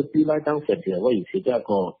อนเจ้าที่ไล่ตั้งเฟดเรลว่าอยู่ที่เจ้า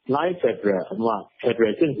ก็ไล่เฟดเรลอันว่าเฟดเร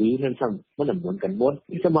ลซึ่งหือนั่นซ้ำมันเหมือนกันหมด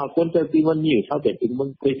สมาคมเจ้าที่มันอยู่เขาเป็นจึงเมือง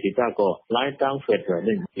คุยที่เจ้าก็ไล่ตั้งเฟดเรล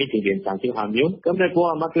นี่มีถึงเรียน35นิ้วก็ได้เพราะ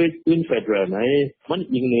ว่ามาด้วยขึ้นเฟดเรลไหนมัน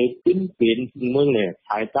ยิงเนี่ยขึ้นเป็นจึงเมืองเนี่ย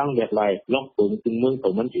ถ่ายตั้งแบบไรล็อกปืนจึงเมืองขอ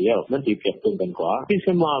งมันเสียมันสิเปรียบตรงกันกว่าที่ส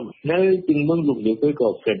มาในจึงเมืองลูกเดียวก็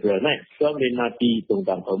เฟดเรลนี่ก็เป็นนาทีตรง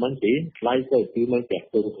กันของมันสิไล่เจ้าที่มันแตก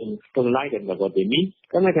ตรงไล่กันก็ได้มี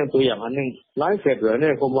ก็ในการตัวอย่างอันนึงไลฟ์เฟดเรอเนี่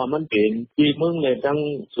ยผมว่ามันเป็นที่เมืองเลยทั้ง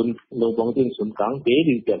ศูนย์โลกบางที่ศูนย์กลางเตะ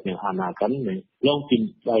ดีจากเนี่ยอาณากันเนี่ยลองกิน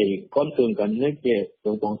ไปก้อนเตือนกันเนี่ยเจ้โล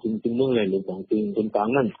กบางที่เมืองเลยโลกบางที่ศูนย์กลาง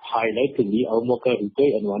นั่นไฮไลท์ถึงนี้เอามาแก้ด้วย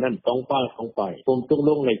อันว่านั่นต้องป้ายของไปผมตกล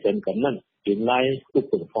งในเจนกันนั่นเป็นไลฟ์ทุก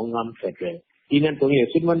คนฟ้องงามเฟดเรอที่นั่นตรงนี้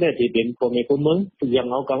ซึ่งมันได้ที่เป็นพ่อแม่คนเมืองอย่าง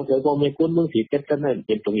เอากลางใจพ่อแม่คนเมืองสีเก็ตกันนั่นเ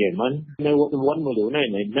ป็นตรงอย่างมันในวันเมื่อเดือน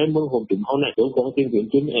ในเมืองผมถึงเขาเนี่ยตัวของจริงถึง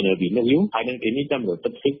จุดเอเนอร์จีนั่นอยู่ภายในที่นี้จำนวนตั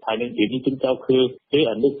ดสินภายในที่นี้จุดเจ้าคือที่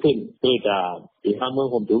อันลึกขึ้นคือจะที่ทางเมือง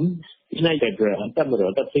ผมถึงที่ในแต่เดือนจำนว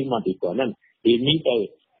นตัดสินมาดีกว่านั่นที่นี้จะ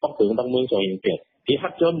ต้องถึงทางเมืองซอยเจ็ดที่ฮั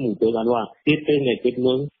ตจอมหมู่ตัวกันว่าที่เป็นในจุดเ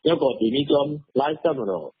มืองแล้วก็ที่นี้จอมไล่จำนว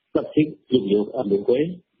นตัดสินอยู่อันหนึ่งไว้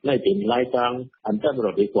ในเป็นรายการอันจำร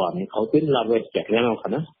วจดีกว่าเนี่ยเขาเป็นลาเวสแจกแล้วค่ะ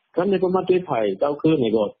นะกันในประมาณที่ไทยเจ้าคือใน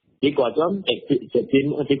บทดีกว่าจำเอกจะกิน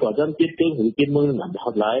ดีกว่าจำจิตตึงหรือกินมือหนังทอ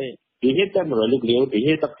ดไล่ดีเหตุจำรวจลูกเลี้ยวดีเห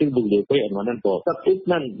ตุตักซิ่งลูกเลี้ยวไปอันวันนั้นบอกตักซิ่ง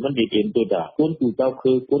นั่นมันดีเป็นตัวด่าคนกูเจ้า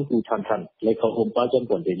คือคนกูทันเลยเขาห่มป้าจำ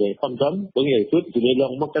ก่อนเลยความจำบางอย่างสุดอยู่ในลอ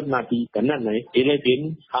งมักจะนาทีกันนั่นไหนดีเลยเป็น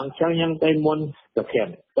ทางช่างยังใจมนกับแขน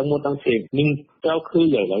ตั้งหมดตั้งเสียงหนึ่งเจ้าคือ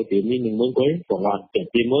ใหญ่หลายตีมี1 เมืองก้อยของวันเจ็ด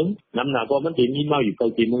ตีเมืองน้ำหนักก็มันตีมีมาอยู่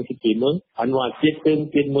9 ตีเมือง10 ตีเมืองอันว่าเจ็ด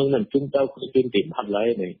เมืองนั่นจุ่มเจ้าคือจุ่มติ่มพันไร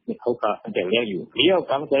เนี่ยเขาก็แต่แรกอยู่เลี้ยว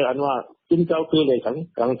กลางใจอันว่าจุ่มเจ้าคือเลยทั้ง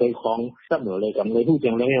กลางใจของตั้งเหนือเลยกลางเลยผู้เจี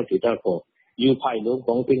ยงแล้วยังถือเจ้าโค อยู่ภายหลวงข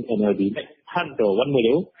องซึ่ง NLD ท่านต่อวันเมื่อเ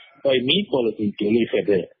ร็วไปมี policy เกี่ยวกับเฟด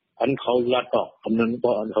เลยอันเขาลัดออกอันนั้นก็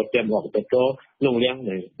อันเขาเตรียมออกแต่ก็ลงเลี้ยงใน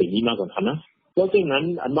ปีนี้มาก่อนทันนะเพราะฉะนั้น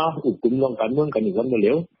อันมาอุกลุ่มลงการเมืองกันอีกวันเมื่อเ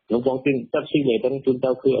ร็วหลวงพ่อซึ่งตัดสินเลยตั้งจุนเต้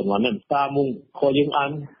าคืออันวันนั้นตามุงคอยังอั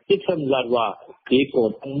นที่ทำลัดว่าที่โก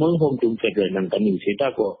ดทั้งเมืองโฮมจุงเฟดเลยนั่นกันอยู่เสียตา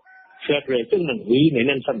ก็เฟดเลยซึ่งนั่นวิใน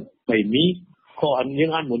นั้นสั้นไม่มีคออันยั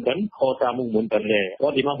งอันเหมือนกันคอตามุงเหมือนกันเลยเพรา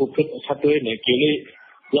ะที่มาพูดชัดด้วยในเกี่ยวกับ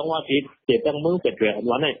ยังว่าที่เจ็ดตั้งเมืองเฟดเลยอัน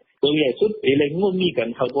วันนี้ตัวใหญ่สุดอะไรงุ่มมีกัน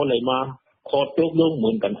เขาก็เลยมาคอตกลงเหมื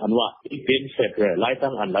อนกันอันว่าที่เป็นเฟดเลยไล่ตั้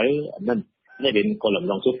งอันไหนอันนั้นไม่เป็นคนลำ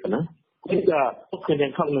ลองสุดกันนะก็จะก็คือใน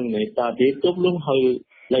ข้างหนึ่งในตาที่ตกลงเขา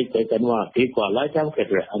ไล่ใจกันว่าดีกว่าไล่ตั้งเฟด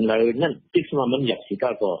เลยอันไหนนั่นที่สมามันอยากสิก้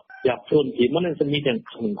าก็อยากชนที่มันนั่นจะมีแต่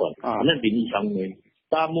ข้างหนึ่งก่อนนั่นเป็นอีกครั้งหนึ่ง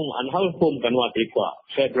ตามุงอันเขาพูดกันว่าดีกว่า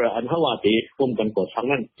เฟดเลยอันเขาว่าดีพูดกันก่อนทั้ง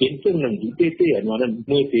นั้นกินซึ่งหนึ่งที่ที่อันว่านั้น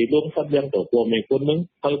มือสีลงซับยังต่อตัวไม่คนนึง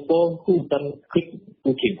เขาโป้คู่กันคลิกกู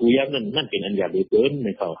เขียนกูย้ำนั่นเป็นอันใหญ่เลยเกินใน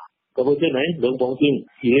เขาก็เพราะฉะนั้นหลวงพ่อจึง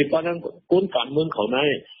อยู่ในป้านั้นก้นการเมืองเขาใน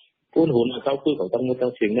ก้นหุ่นเขาคือเขาตั้งมือตั้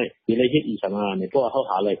งเสียงในอยู่ในเฮ็ดอีสังหารเนี่ยเพราะเขา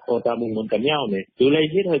หาอะไรคอตามุงมันกันเย้าเนี่ยอยู่ใน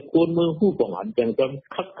เฮ็ดให้ก้นเมืองผู้ป้องกันจังจ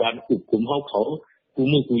ำคัดการอุกคุมเขากู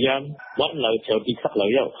มือกูย้ำวัดเราแถวที่คัดเรา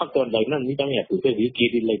เย้าคัดตอนเรานั่นนี่ตั้งอย่างถูกเรื่องกี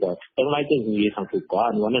ดินเลยก็ต้องไล่จนมีทางถูกกว่า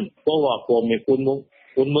อันวันนั้นเพราะว่าพอไม่ก้นเ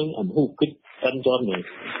มืองอันผู้คิดกันจอมเนี่ย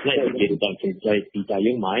ในเกี่ยวกับจิตใจตีใจ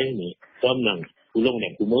ยังหมายเนี่ยจอมนั่งกูลงแหล่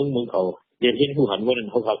งกูเมืองเขาเดี๋ยวเห็นผู้หันว่านั่น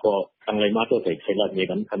เขาก็ตั้งไรมาตัวใส่ละเนี่ย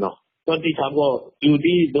กันขนาดตอนที่ถามว่าอยู่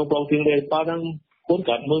ที่หลวงพ่อถึงเลยป้าทั้งคน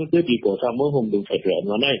การเมืองเพื่อดีกว่าทำเมืองผมดูใส่เดือน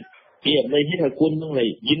วันนั้นเปลี่ยนเลยที่ให้คนเมืองเลย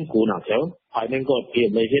ยินกูหนาแถวภายในก็เปลี่ยน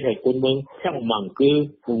เลยที่ให้คนเมืองช่างมังคือ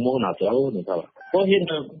กูมองหนาแถวนี่ครับเพราะเห็น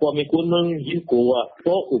พอมีคนเมืองยินกูว่าเพ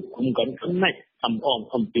ราะอุบคุมกันข้างในอ่ำอ่อน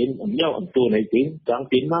อ่ำเป็นอ่ำเย้าอ่ำตัวในจริงจาง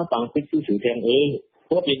เป็นมาบางเป็นสื่อแทงเ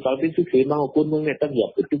พราะเป็นบางเป็นสื่อมาคนเมืองเนี่ยตั้งหยาบ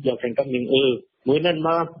เป็นทุกอย่างแทงกันหนึ่งเมื่อนั้นม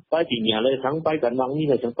าไปที่เนี่ยเลยทั้งไปกันวังนี่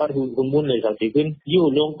เลยทั้งป้าหุ่นมุ่นเลยสักทีขึ้นยู่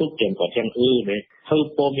ลงตุกเก่งกว่าแทงเนี่ยเขา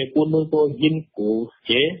พอมีคนเมืองก็ยินกูเ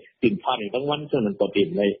จ๊ติ่มพันทั้งวันฉะนั้นก็เต็ม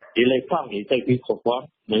เลยที่เลยฟังนี่ใจคือขบว่า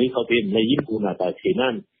เหมือนเขาเต็มเลยยินกูหน้าตาเสีย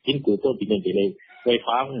นั่นยินกูต้นปีนั้นที่เลยไป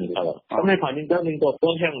ฟังนี่ครับทำให้ผ่านนึงเจ้าหนึ่งก็ต้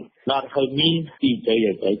องแข่งลาดเคยมีตีใจให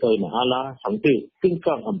ญ่ใจเกินนะอาลาสังตือซึ่ง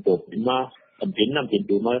ฟังอำปบมาอำเป็นน้ำเป็น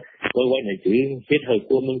ดูมาไว้ในถือเฮ็ดให้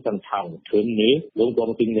ตัวมึงต่างทางเถินเหนือลงตรง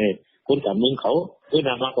จริงเนี่ยคนจากเมืองเขาเมื่อน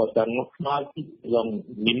ามาก่อจังมาลอง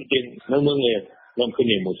มิ้นเก่งในเมืองเลยลองขึ้น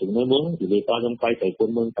เนี่ยหมดถึงในเมืองอยู่ในป่าลงไปใส่คน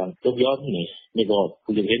เมืองต่างยกย้อนนี่ก็คุ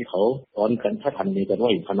ณจะเห็นเขาตอนกันถ้าทันนี่กันว่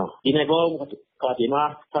าอีกขนาดที่ไหนก็กาติมา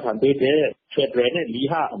ถ้าทันไปเตะเชิดเรนเนี่ยลี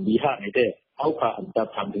ห้านี่เตะเอาขาอันจะ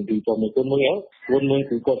ทำถึงดีตัวเมืองคนเมืองแล้วคนเมือง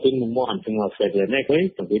คือก็เป็นมุมมองหันถึงว่าเชิดเรนเนี่ยก็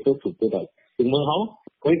จะไปตัวถูกตัวใดถึงเมืองเขา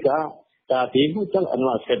ก็ตาตีผู้เจ้าอัน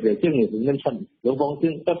ว่าเสร็จเลยซึ่งนี่ถึงนั้นชั้นหลวงพ่อซึ่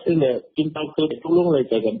งตัดสินเลยกินเตาคือทุกลงเลย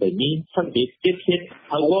ใจกันไปนี้ชั้นที่เจ็ดเ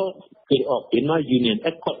ขาว่าเกิดออกเป็นว่ายูเนียนแอ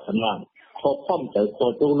คคอร์ดอันว่าขอพร้อมใจขอ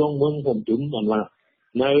ตกลงเมืองผมจุ่มอันว่า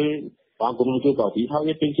ในบางกลุ่มจู่ต่อที่เท่า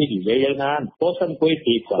นี้เป็นที่ดีเยอะๆนั้นเพราะชั้นคุย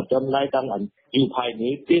ตีกว่าจำไล่ตั้งอันอยู่ภายใน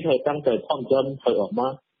ที่เธอตั้งใจพร้อมจนเธอออกมา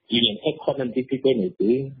ยูเนียนแอคคอร์ดนั้นที่เป็นหนึ่ง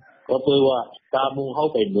ถึงก็เพื่อว่าตามุงเขา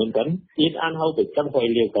ไปเหมือนกันอินอันเขาไปจังคอย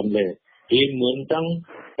เรียวกันเลยที่เหมือนจัง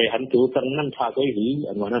ไอ้หันจูจังนั่นทาก็หิ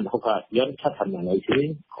อันว่านั่นเขาขาดย้อนชัดทันอะไรสิ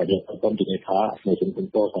ขอเดี๋ยวต้มจุดในท้าในสมคุณ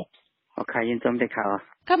โตครับเขาขายยินจมได้ข่าว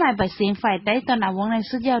ก็หมายไปเสียงฝ่ายใต้ตอนหนาวงใน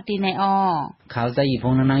สุดยอดตีในข่าวใจอีพ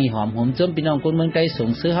งนางอีหอมผมจมพี่น้องคนเมืองใต้ส่ง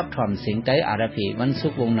ซื้อฮับถอมเสียงใต้อาราเพวันสุ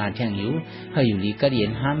กวงนาแทงอยู่ให้อยู่ลีกระเดียน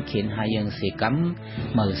ห้ามเขียนหายังเสียกัม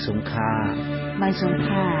เมื่อสงคา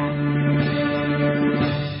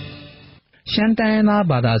ရှမ်းတိုင်းသား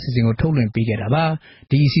ဘာသာအစီအစဉ်ကိုထုတ်လွှင့်ပေးခဲ့တာပါ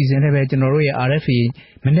ဒီအစီအစဉ်နဲ့ပဲကျွန်တော်တို့ရဲ့ RFA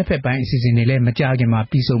မနေ့ဖက်ပိုင်းအစီအစဉ်တွေလည်းမကြာခင်မှာ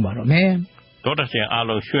ပြီးဆုံးပါတော့မယ်ဒေါက်တာရှင်အား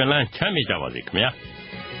လုံးရွှင်လန်းချမ်းမြေ့ကြပါစေခင်ဗျာ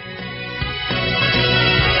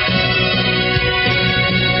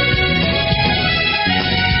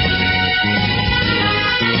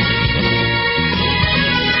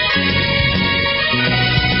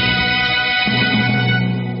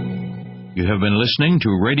You have been listening to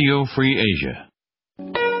Radio Free Asia.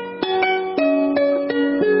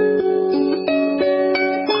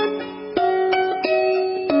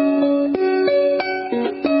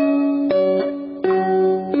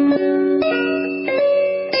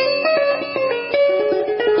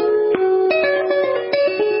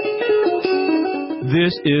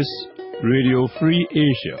 This is Radio Free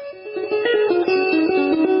Asia.